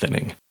numbers are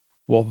thinning.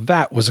 Well,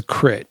 that was a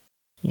crit.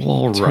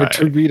 All It's right. hard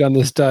to read on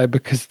this die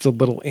because it's a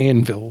little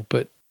anvil,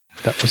 but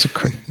that was a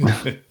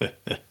crit.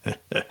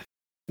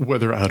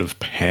 Whether out of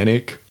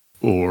panic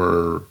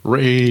or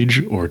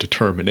rage or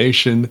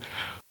determination,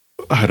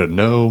 I don't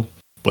know,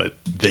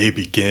 but they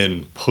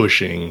begin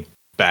pushing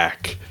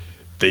back.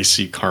 They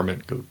see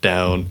Carmen go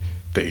down.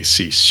 They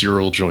see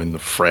Cyril join the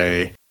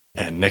fray.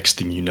 And next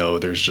thing you know,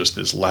 there's just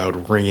this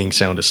loud ringing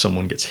sound as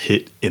someone gets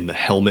hit in the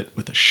helmet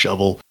with a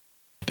shovel.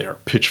 There are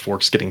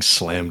pitchforks getting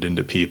slammed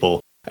into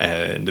people.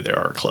 And there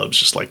are clubs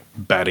just like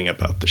batting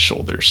about the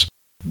shoulders.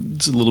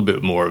 It's a little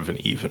bit more of an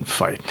even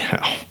fight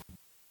now.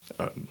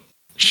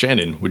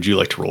 Shannon, would you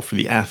like to roll for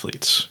the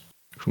athletes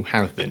who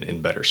have been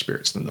in better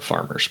spirits than the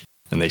farmers?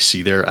 And they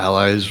see their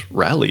allies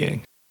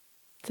rallying.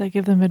 Does that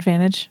give them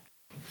advantage?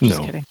 No.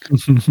 Just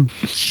kidding.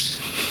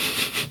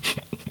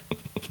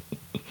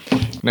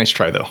 Nice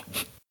try, though.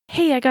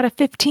 Hey, I got a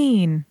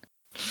 15.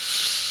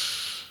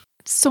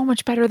 So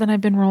much better than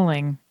I've been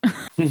rolling.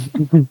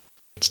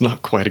 It's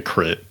not quite a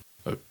crit.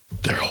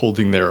 They're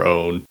holding their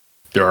own.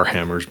 There are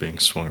hammers being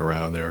swung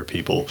around. There are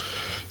people,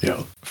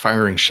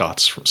 firing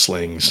shots from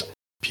slings.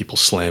 People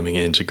slamming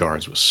into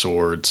guards with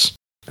swords.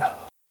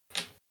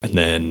 And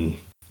then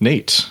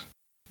Nate,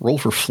 roll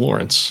for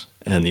Florence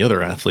and the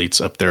other athletes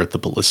up there at the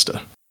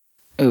ballista.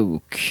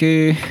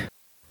 Okay.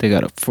 They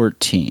got a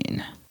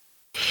 14.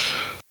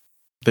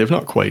 They've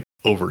not quite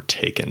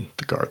overtaken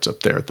the guards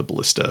up there at the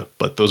ballista,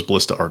 but those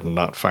ballista are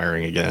not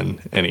firing again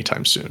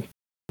anytime soon.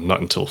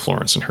 Not until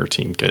Florence and her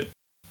team get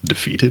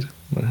defeated.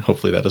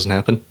 Hopefully that doesn't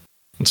happen.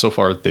 And so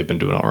far, they've been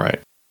doing all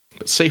right.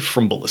 But safe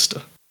from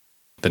ballista.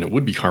 Then it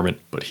would be Carmen,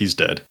 but he's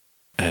dead.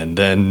 And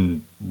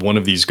then one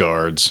of these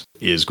guards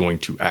is going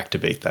to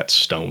activate that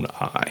stone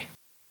eye.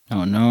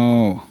 Oh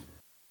no.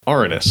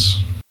 Aranus,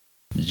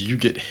 you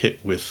get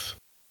hit with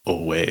a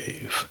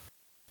wave.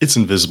 It's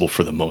invisible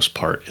for the most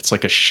part. It's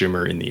like a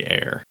shimmer in the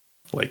air,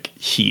 like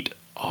heat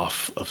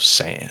off of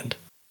sand.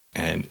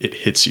 And it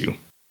hits you.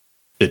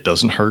 It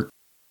doesn't hurt,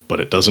 but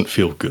it doesn't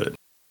feel good.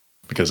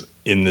 Because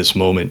in this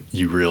moment,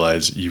 you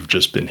realize you've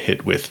just been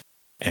hit with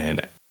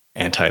an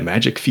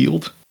anti-magic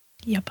field.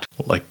 Yep.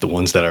 Like the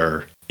ones that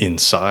are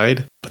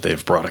inside, but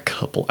they've brought a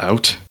couple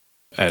out.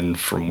 And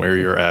from where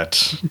you're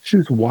at, You should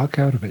just walk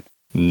out of it.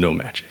 no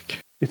magic.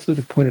 It's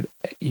literally pointed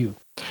at you.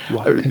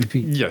 Walk 10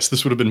 feet. Yes,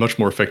 this would have been much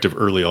more effective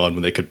early on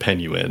when they could pen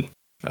you in.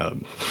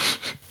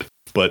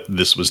 But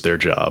this was their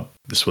job.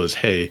 This was,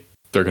 hey,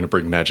 they're going to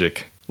bring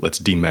magic. Let's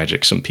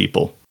demagic some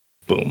people.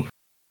 Boom.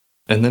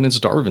 And then it's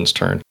Darvin's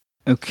turn.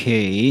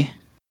 Okay.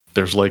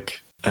 There's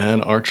like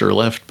an archer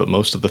left, but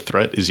most of the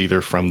threat is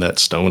either from that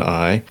stone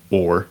eye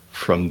or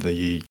from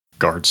the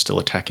guards still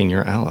attacking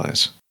your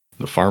allies,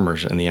 the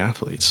farmers and the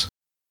athletes.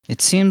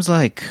 It seems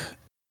like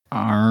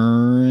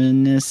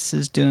Arnis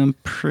is doing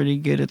pretty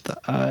good at the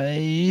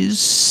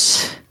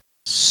eyes.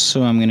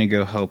 So I'm going to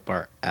go help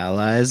our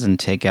allies and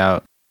take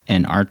out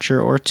an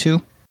archer or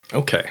two.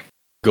 Okay,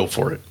 go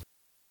for it.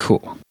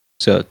 Cool.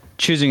 So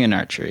choosing an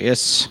archer,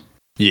 yes.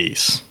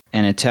 Yes.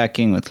 And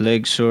attacking with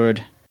leg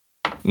sword.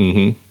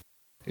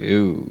 Mm-hmm.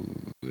 Ooh,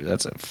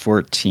 that's a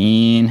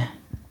 14.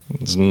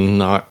 It's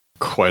not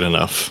quite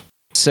enough.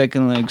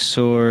 Second leg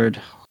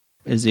sword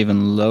is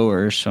even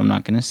lower, so I'm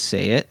not going to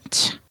say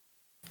it.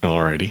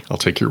 Alrighty, I'll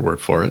take your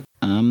word for it.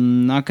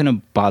 I'm not going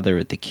to bother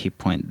with the key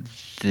point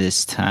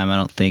this time, I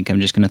don't think. I'm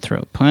just going to throw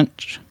a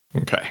punch.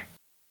 Okay.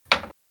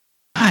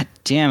 God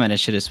damn it, I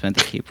should have spent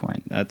the key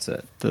point. That's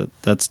it.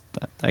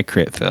 I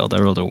crit failed. I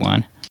rolled a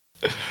 1.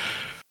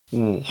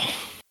 Ooh.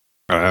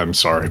 I'm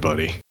sorry,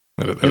 buddy.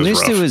 That At was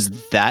least rough. it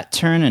was that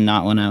turn and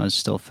not when I was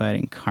still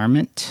fighting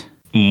Carmint.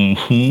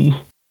 Mm-hmm.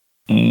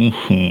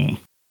 Mm-hmm.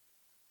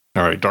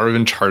 All right,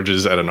 Darvin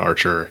charges at an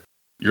archer.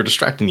 You're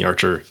distracting the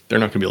archer. They're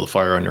not going to be able to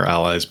fire on your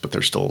allies, but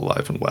they're still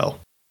alive and well.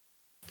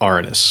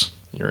 Aranus,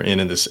 you're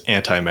in this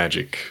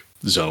anti-magic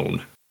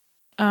zone.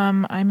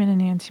 I'm in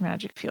an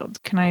anti-magic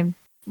field. Can I,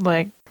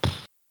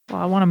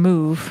 I want to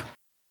move.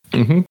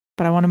 Mm-hmm.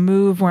 But I want to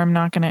move where I'm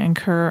not going to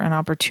incur an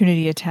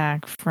opportunity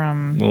attack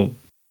from... Well,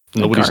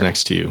 nobody's guard.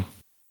 next to you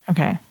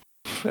Okay.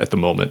 at the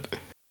moment.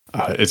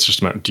 It's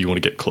just a matter, do you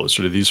want to get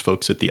closer to these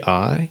folks at the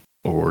eye?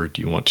 Or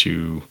do you want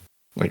to,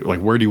 like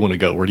where do you want to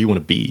go? Where do you want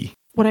to be?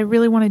 What I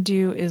really want to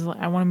do is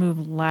I want to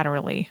move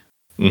laterally.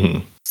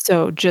 Mm-hmm.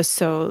 So just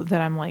so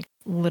that I'm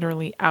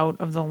literally out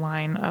of the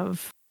line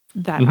of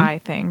that Mhm. eye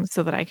thing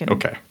so that I can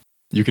Okay,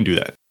 you can do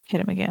that.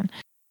 hit him again.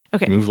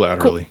 Okay, Move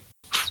laterally.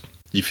 Cool.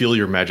 You feel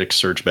your magic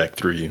surge back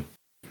through you.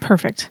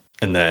 perfect.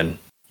 And then,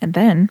 And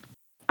then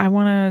I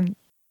want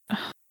to...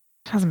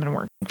 It hasn't been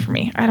working for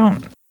me. I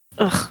don't...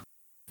 Ugh.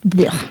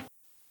 Blech.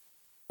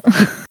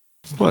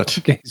 What?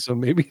 Okay, so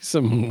maybe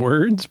some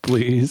words,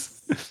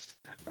 please.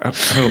 I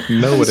don't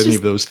know what any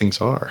of those things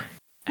are.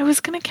 I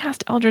was going to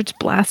cast Eldritch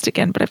Blast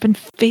again, but I've been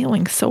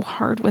failing so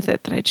hard with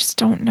it that I just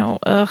don't know.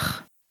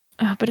 Ugh.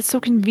 But it's so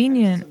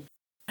convenient.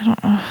 I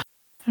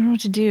don't know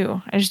what to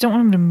do. I just don't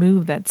want him to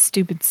move that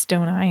stupid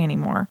stone eye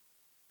anymore.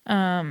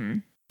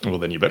 Well,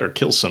 then you better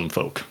kill some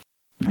folk.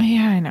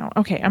 Yeah, I know.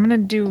 Okay, I'm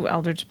going to do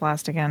Eldritch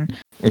Blast again.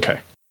 Okay.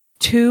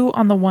 2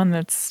 on the one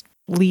that's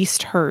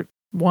least hurt.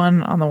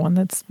 1 on the one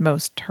that's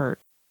most hurt.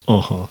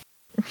 Uh-huh.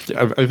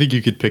 I think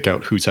you could pick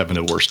out who's having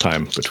a worse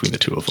time between the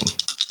two of them.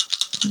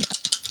 Yeah.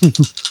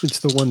 It's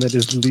the one that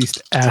is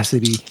least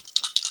acidy.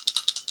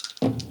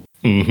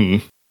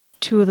 Mm-hmm.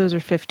 2 of those are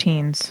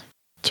 15s.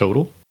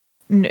 Total?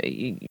 No,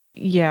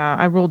 yeah,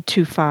 I rolled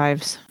 2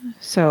 5s.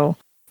 So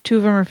 2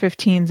 of them are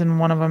 15s and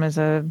one of them is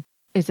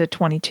a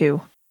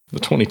 22. The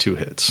 22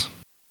 hits.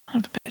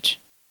 Son of a bitch.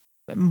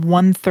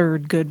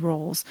 1/3 good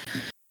rolls.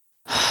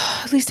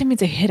 At least it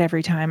means a hit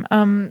every time.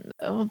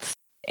 Let's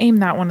aim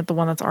that one at the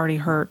one that's already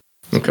hurt.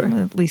 Okay. I'm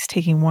at least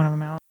taking one of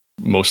them out.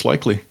 Most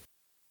likely.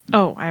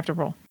 Oh, I have to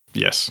roll.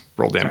 Yes.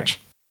 Roll damage.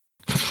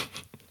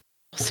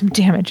 Some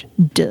damage.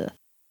 Duh.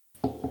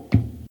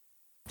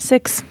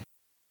 6.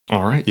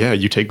 All right. Yeah,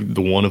 you take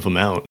the one of them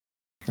out.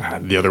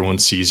 The other one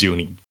sees you,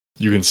 and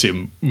you can see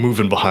him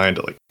moving behind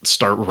to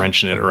start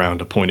wrenching it around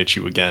to point at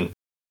you again.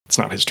 It's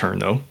not his turn,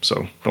 though,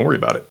 so don't worry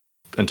about it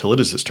until it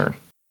is his turn.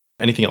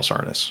 Anything else,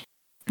 Arnis?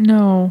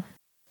 No.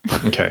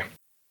 Okay.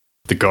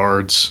 The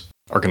guards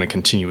are going to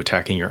continue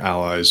attacking your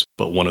allies,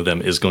 but one of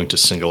them is going to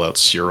single out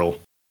Cyril,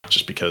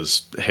 just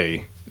because,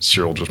 hey,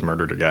 Cyril just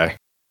murdered a guy.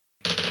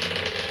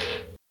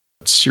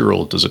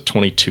 Cyril, does a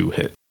 22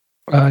 hit?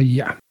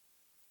 Yeah.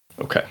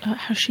 Okay.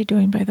 How's she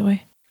doing, by the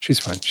way? She's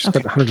fine. She's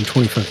got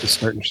 125 to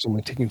start, and she's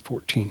only taking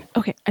 14.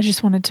 Okay, I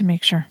just wanted to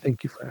make sure.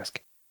 Thank you for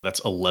asking. That's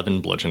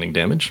 11 bludgeoning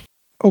damage.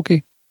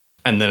 Okay.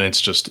 And then it's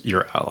just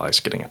your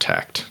allies getting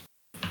attacked.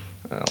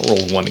 I'll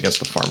roll 1 against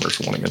the farmers,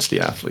 1 against the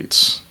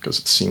athletes, because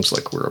it seems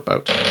like we're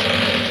about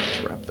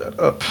to wrap that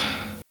up.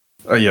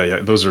 Yeah,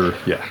 those are,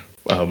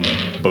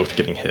 both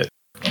getting hit.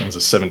 There's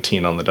a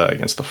 17 on the die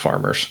against the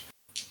farmers.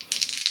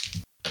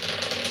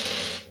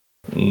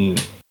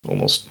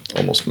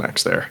 Almost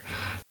max there.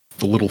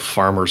 The little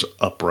farmers'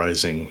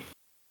 uprising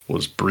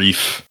was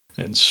brief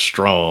and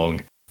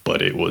strong,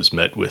 but it was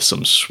met with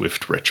some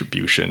swift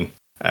retribution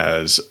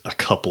as a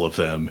couple of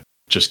them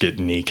just get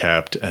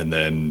kneecapped and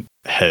then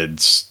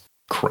heads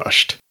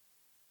crushed.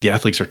 The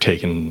athletes are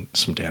taking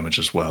some damage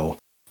as well.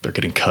 They're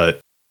getting cut.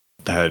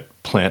 That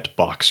plant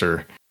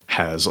boxer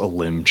has a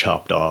limb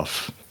chopped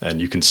off,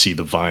 and you can see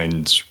the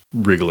vines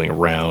wriggling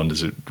around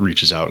as it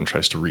reaches out and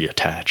tries to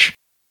reattach.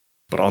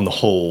 But on the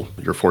whole,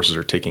 your forces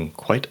are taking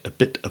quite a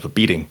bit of a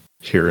beating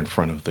here in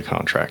front of the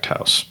contract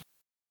house.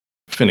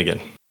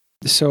 Finnegan.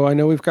 So I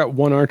know we've got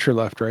one archer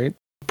left, right?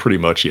 Pretty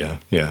much, yeah.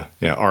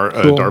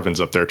 Cool. Darvin's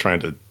up there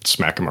trying to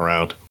smack him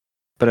around.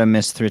 But I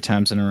missed 3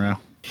 times in a row.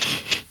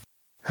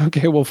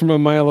 Okay, well, from a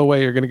mile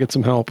away, you're going to get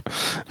some help.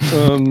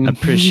 I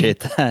appreciate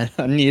that.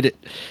 I need it.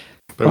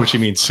 By which you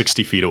mean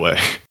 60 feet away.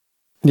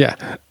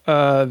 Yeah.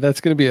 That's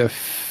going to be a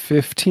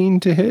 15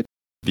 to hit.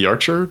 The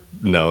archer?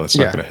 No, it's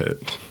not going to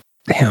hit.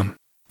 Damn.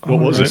 What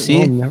was it?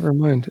 Oh, never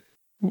mind.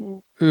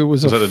 It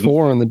was a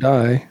 4 on the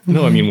die.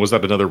 No, I mean, was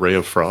that another ray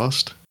of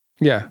frost?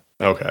 Yeah.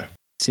 Okay.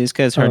 See, this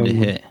guy's hard to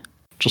hit.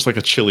 Just like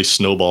a chilly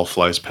snowball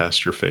flies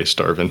past your face,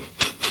 Darvin.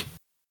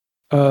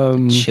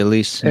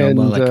 Chili snowball,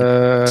 and, like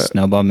a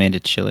snowball made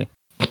of chili.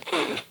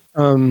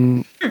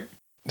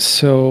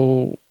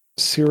 So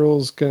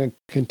Cyril's going to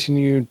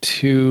continue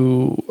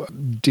to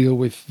deal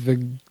with the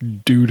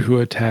dude who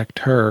attacked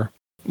her.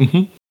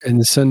 Mm-hmm.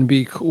 And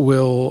Sunbeak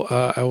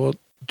will,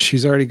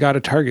 she's already got a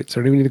target, so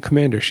I don't even need a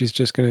commander. She's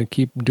just going to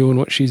keep doing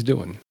what she's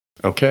doing.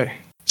 Okay.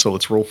 So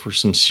let's roll for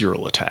some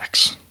Cyril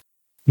attacks.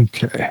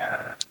 Okay.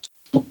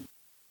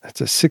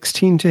 That's a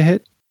 16 to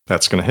hit.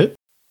 That's going to hit.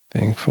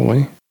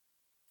 Thankfully.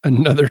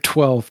 Another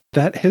 12.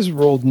 That has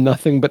rolled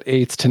nothing but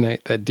 8s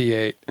tonight, that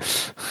D8.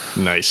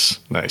 Nice.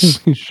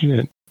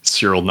 Shit.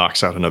 Cyril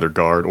knocks out another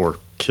guard or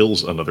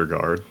kills another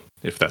guard,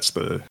 if that's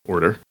the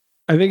order.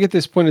 I think at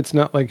this point it's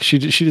not like she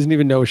doesn't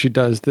even know what she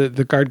does. The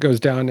guard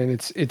goes down and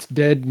it's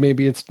dead.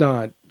 Maybe it's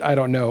not. I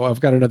don't know. I've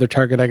got another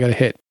target I got to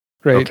hit.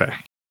 Right? Okay.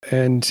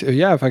 And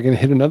if I can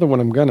hit another one,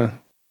 I'm gonna.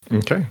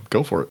 Okay,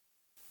 go for it.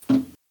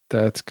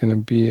 That's going to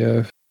be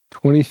a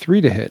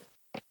 23 to hit.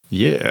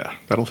 Yeah,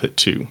 that'll hit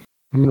too.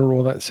 I'm going to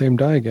roll that same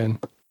die again.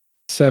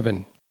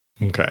 7.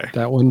 Okay.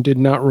 That one did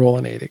not roll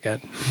an 8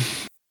 again.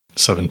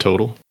 7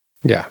 total?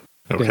 Yeah.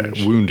 Okay,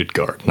 damage. Wounded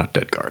guard, not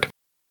dead guard.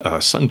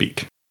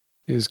 Sunbeak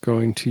is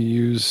going to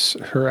use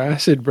her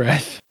acid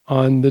breath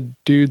on the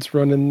dudes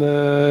running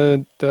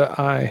the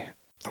eye.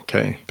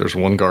 Okay, there's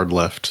 1 guard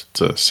left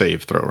to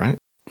save throw, right?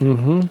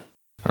 Mm-hmm.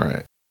 All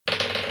right.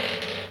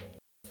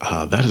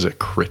 That is a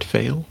crit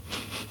fail.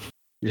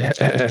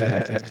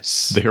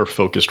 Yes. They are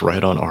focused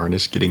right on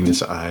Arnis getting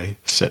this eye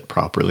set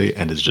properly,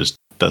 and it just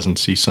doesn't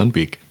see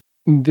Sunbeak.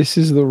 This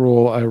is the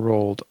roll I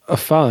rolled. A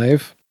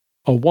 5,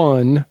 a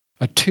 1,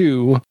 a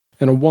 2,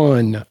 and a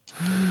 1.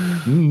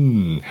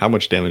 How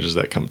much damage does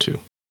that come to?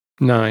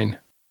 9.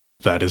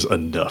 That is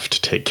enough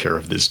to take care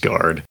of this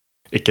guard.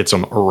 It gets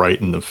them right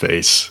in the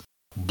face,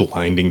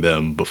 blinding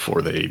them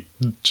before they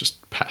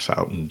just pass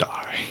out and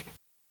die.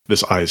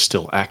 This eye is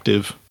still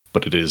active,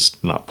 but it is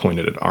not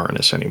pointed at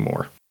Arnis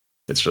anymore.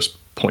 It's just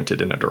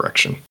pointed in a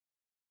direction.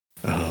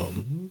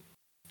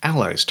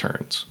 Allies'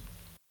 turns.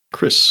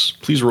 Chris,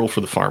 please roll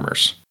for the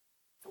farmers.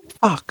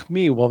 Fuck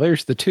me. Well,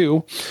 there's the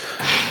 2.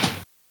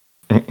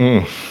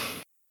 It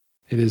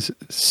is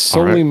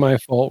solely my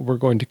fault. We're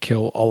going to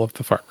kill all of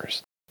the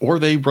farmers. Or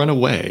they run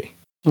away.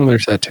 Well,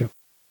 there's that too.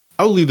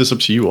 I'll leave this up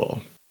to you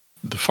all.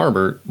 The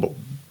farmer, well,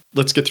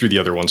 let's get through the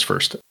other ones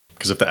first.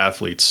 Because if the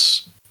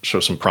athletes show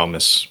some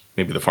promise,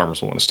 maybe the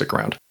farmers will want to stick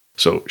around.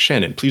 So,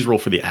 Shannon, please roll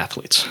for the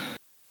athletes.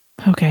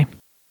 Okay.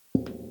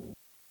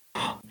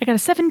 I got a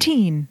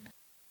 17.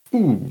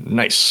 Ooh,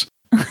 nice.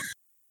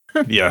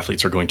 The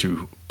athletes are going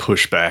to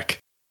push back.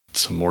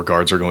 Some more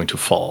guards are going to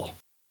fall.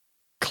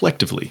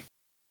 Collectively,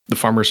 the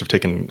farmers have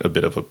taken a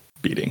bit of a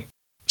beating.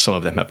 Some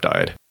of them have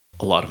died.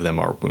 A lot of them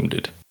are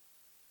wounded.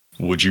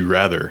 Would you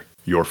rather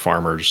your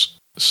farmers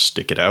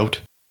stick it out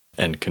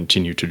and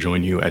continue to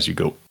join you as you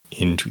go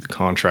into the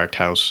contract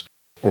house,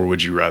 or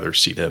would you rather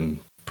see them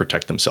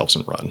protect themselves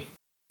and run?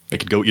 It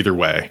could go either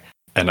way,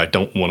 and I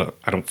don't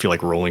feel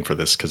like rolling for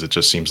this because it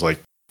just seems like,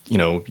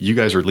 you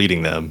guys are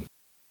leading them.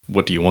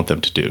 What do you want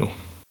them to do?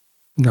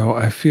 No,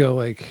 I feel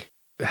like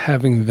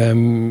having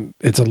them,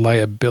 it's a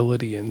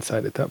liability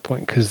inside at that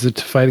point because the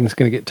fighting's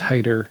going to get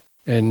tighter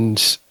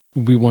and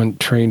we want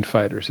trained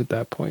fighters at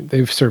that point.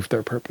 They've served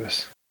their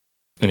purpose.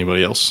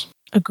 Anybody else?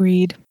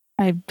 Agreed.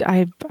 I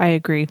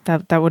agree.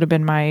 That would have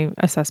been my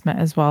assessment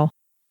as well.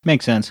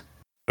 Makes sense.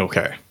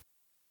 Okay.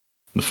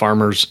 The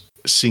farmers,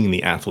 seeing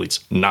the athletes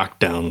knock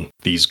down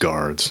these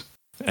guards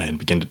and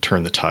begin to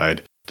turn the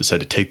tide,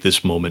 decide to take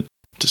this moment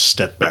to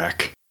step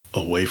back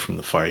away from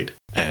the fight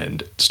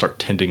and start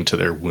tending to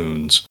their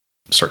wounds,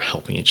 start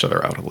helping each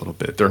other out a little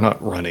bit. They're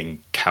not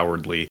running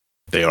cowardly.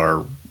 They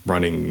are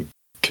running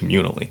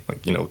communally.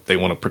 They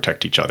want to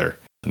protect each other.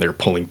 And they're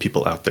pulling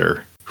people out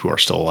there who are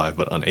still alive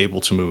but unable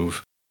to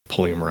move,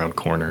 pulling them around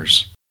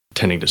corners,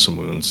 tending to some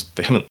wounds.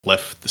 They haven't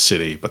left the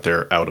city, but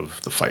they're out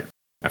of the fight.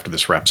 After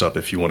this wraps up,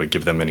 if you want to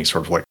give them any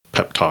sort of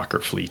pep talk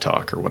or flea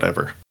talk or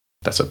whatever,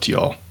 that's up to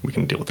y'all. We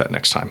can deal with that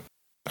next time.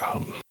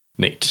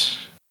 Nate,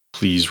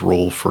 please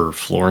roll for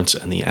Florence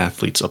and the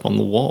athletes up on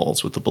the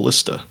walls with the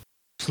ballista.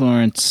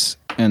 Florence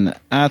and the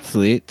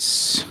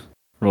athletes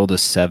rolled a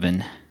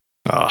 7.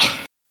 I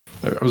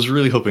was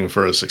really hoping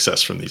for a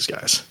success from these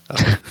guys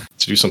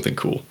to do something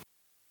cool.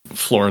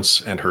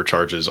 Florence and her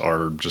charges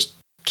are just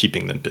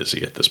keeping them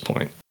busy at this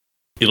point.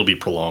 It'll be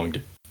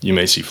prolonged. You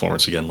may see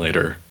Florence again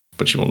later,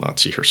 but you will not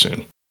see her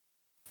soon.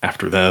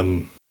 After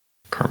them,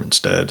 Carmen's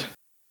dead.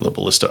 The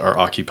ballista are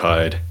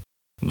occupied.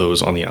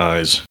 Those on the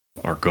eyes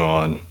are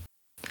gone.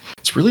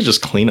 It's really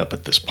just cleanup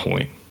at this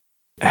point.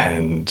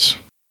 And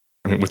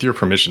with your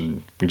permission,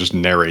 we can just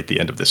narrate the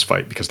end of this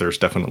fight because there's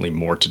definitely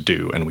more to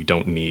do, and we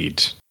don't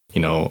need,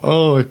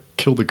 I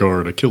killed the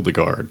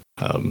guard.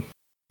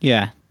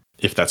 Yeah.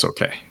 If that's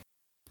okay.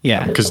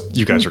 Yeah. Because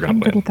you guys are going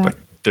to win. That.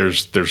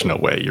 There's no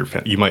way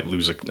you might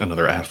lose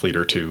another athlete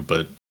or two,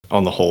 but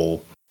on the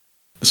whole,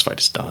 this fight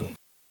is done.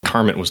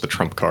 Carmen was the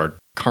trump card.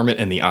 Carmen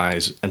and the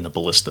eyes and the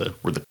ballista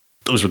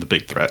those were the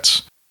big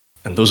threats.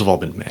 And those have all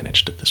been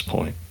managed at this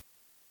point.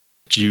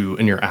 You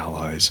and your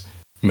allies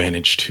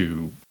managed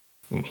to...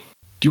 Do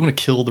you want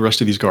to kill the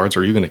rest of these guards,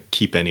 or are you going to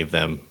keep any of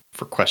them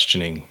for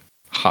questioning,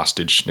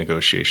 hostage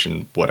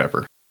negotiation,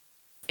 whatever?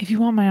 If you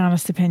want my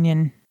honest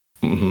opinion,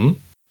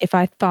 if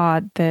I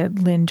thought that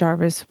Lynn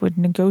Jarvis would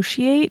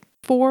negotiate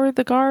for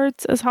the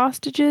guards as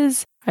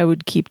hostages, I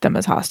would keep them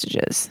as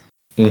hostages.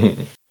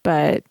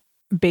 But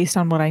based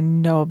on what I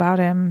know about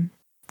him,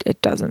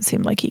 it doesn't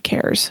seem like he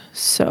cares.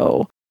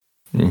 So,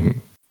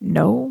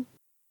 no.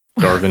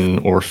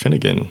 Darvin or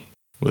Finnegan,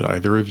 would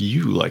either of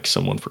you like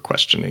someone for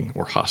questioning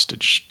or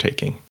hostage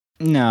taking?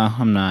 No,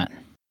 I'm not.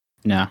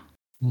 No.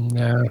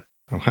 No.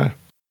 Okay.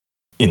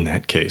 In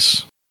that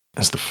case,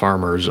 as the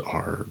farmers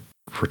are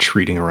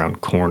retreating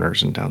around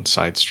corners and down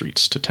side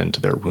streets to tend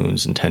to their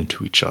wounds and tend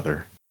to each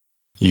other,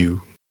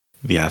 you,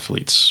 the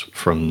athletes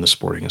from the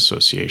sporting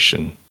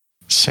association,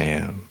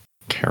 Sam,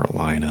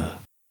 Carolina,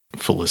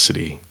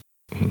 Felicity.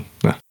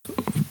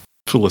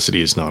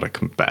 Felicity is not a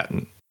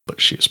combatant,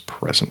 but she is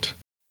present.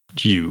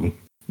 You,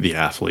 the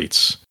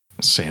athletes,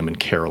 Sam and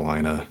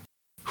Carolina,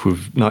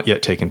 who've not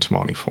yet taken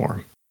Tamani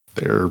form.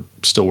 They're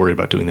still worried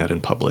about doing that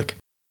in public,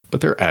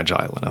 but they're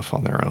agile enough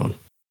on their own.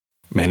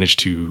 Manage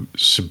to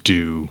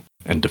subdue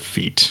and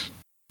defeat,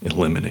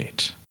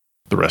 eliminate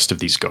the rest of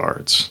these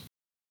guards.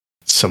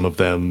 Some of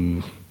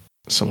them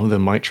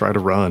might try to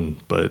run,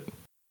 but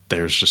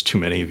there's just too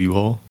many of you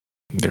all.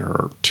 There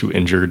are too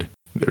injured.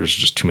 There's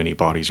just too many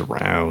bodies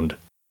around,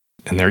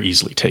 and they're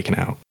easily taken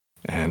out.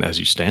 And as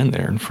you stand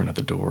there in front of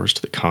the doors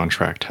to the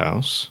contract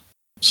house,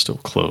 still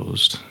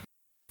closed,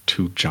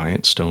 2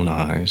 giant stone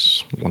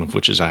eyes, one of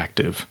which is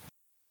active,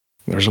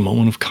 there's a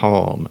moment of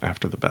calm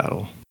after the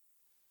battle.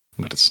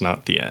 But it's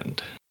not the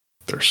end.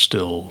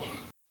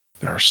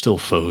 there are still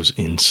foes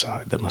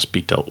inside that must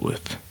be dealt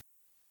with.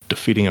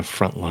 Defeating a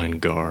frontline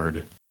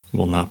guard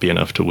will not be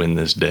enough to win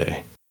this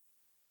day.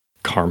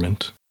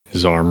 Carmint,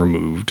 his arm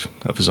removed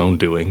of his own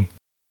doing,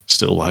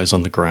 still lies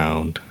on the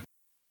ground,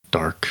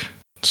 dark,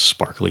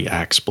 sparkly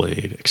axe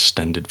blade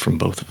extended from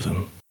both of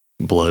them,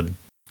 blood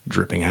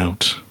dripping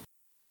out.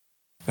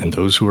 And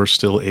those who are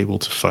still able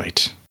to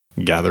fight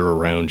gather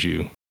around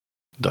you,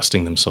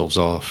 dusting themselves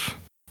off,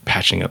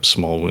 patching up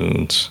small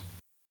wounds,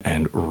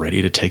 and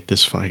ready to take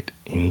this fight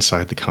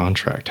inside the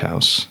contract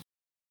house.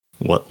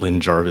 What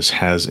Lynn Jarvis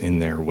has in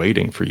there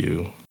waiting for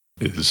you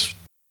is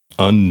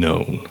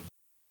unknown.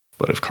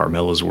 But if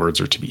Carmela's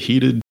words are to be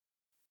heeded,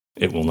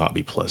 it will not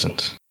be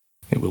pleasant.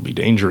 It will be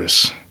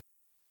dangerous.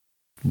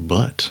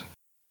 But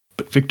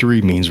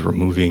victory means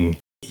removing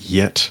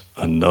yet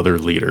another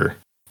leader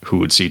who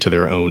would see to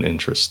their own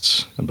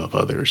interests above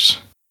others,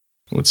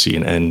 would see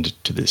an end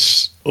to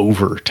this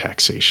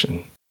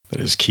over-taxation that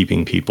is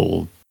keeping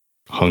people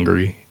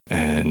hungry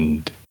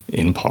and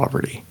in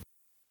poverty.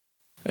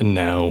 And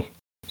now,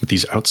 with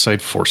these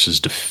outside forces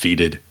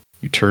defeated,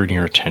 you turn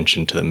your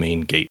attention to the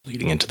main gate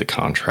leading into the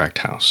contract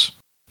house.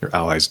 Your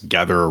allies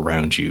gather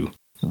around you,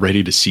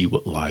 ready to see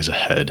what lies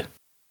ahead,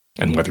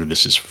 and whether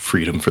this is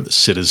freedom for the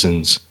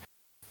citizens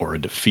or a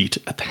defeat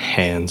at the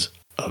hands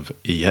of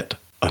yet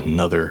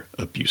another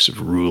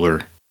abusive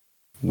ruler,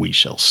 we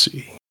shall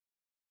see.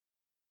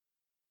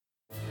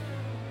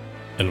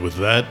 And with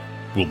that,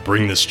 we'll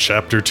bring this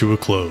chapter to a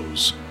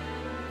close.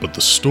 But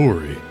the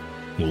story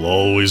will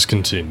always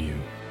continue.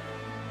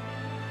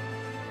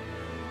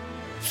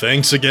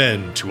 Thanks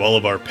again to all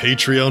of our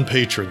Patreon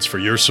patrons for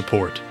your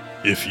support.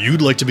 If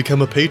you'd like to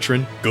become a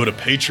patron, go to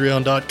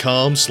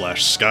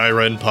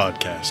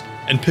patreon.com/SkyrenPodcast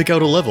and pick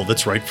out a level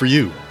that's right for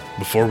you.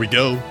 Before we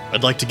go,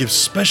 I'd like to give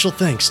special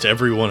thanks to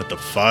everyone at the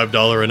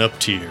 $5 and up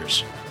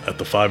tiers. At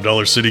the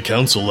 $5 City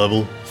Council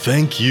level,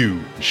 thank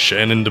you,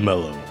 Shannon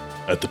DeMello.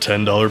 At the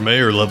 $10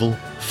 Mayor level,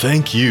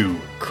 thank you,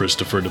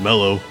 Christopher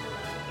DeMello.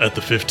 At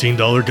the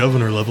 $15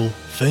 Governor level,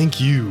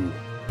 thank you,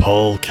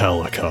 Paul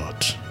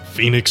Calicott,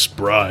 Phoenix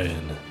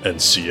Bryan,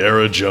 and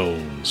Sierra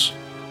Jones.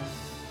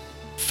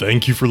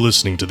 Thank you for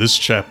listening to this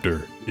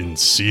chapter in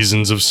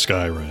Seasons of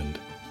Skyrend.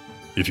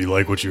 If you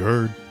like what you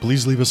heard,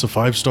 please leave us a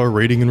 5-star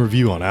rating and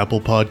review on Apple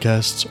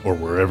Podcasts or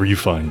wherever you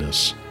find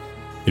us.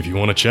 If you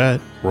want to chat,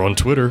 we're on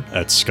Twitter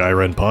at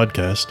Skyrend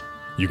Podcast.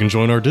 You can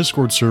join our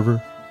Discord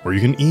server, or you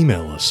can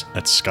email us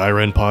at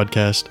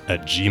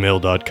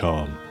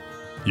skyrendpodcast@gmail.com.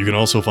 You can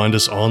also find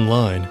us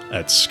online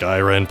at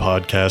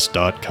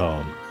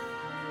skyrendpodcast.com.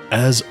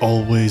 As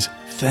always,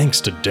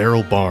 thanks to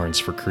Daryl Barnes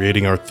for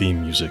creating our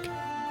theme music.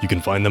 You can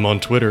find them on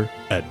Twitter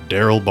at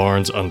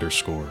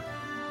DarylBarnes_.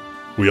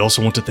 We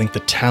also want to thank the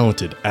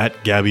talented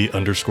at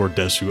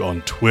Gabby_Desu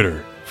on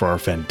Twitter for our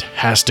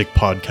fantastic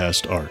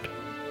podcast art.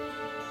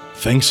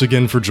 Thanks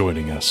again for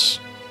joining us.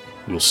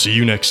 We'll see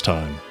you next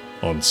time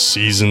on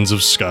Seasons of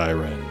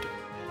Skyrend.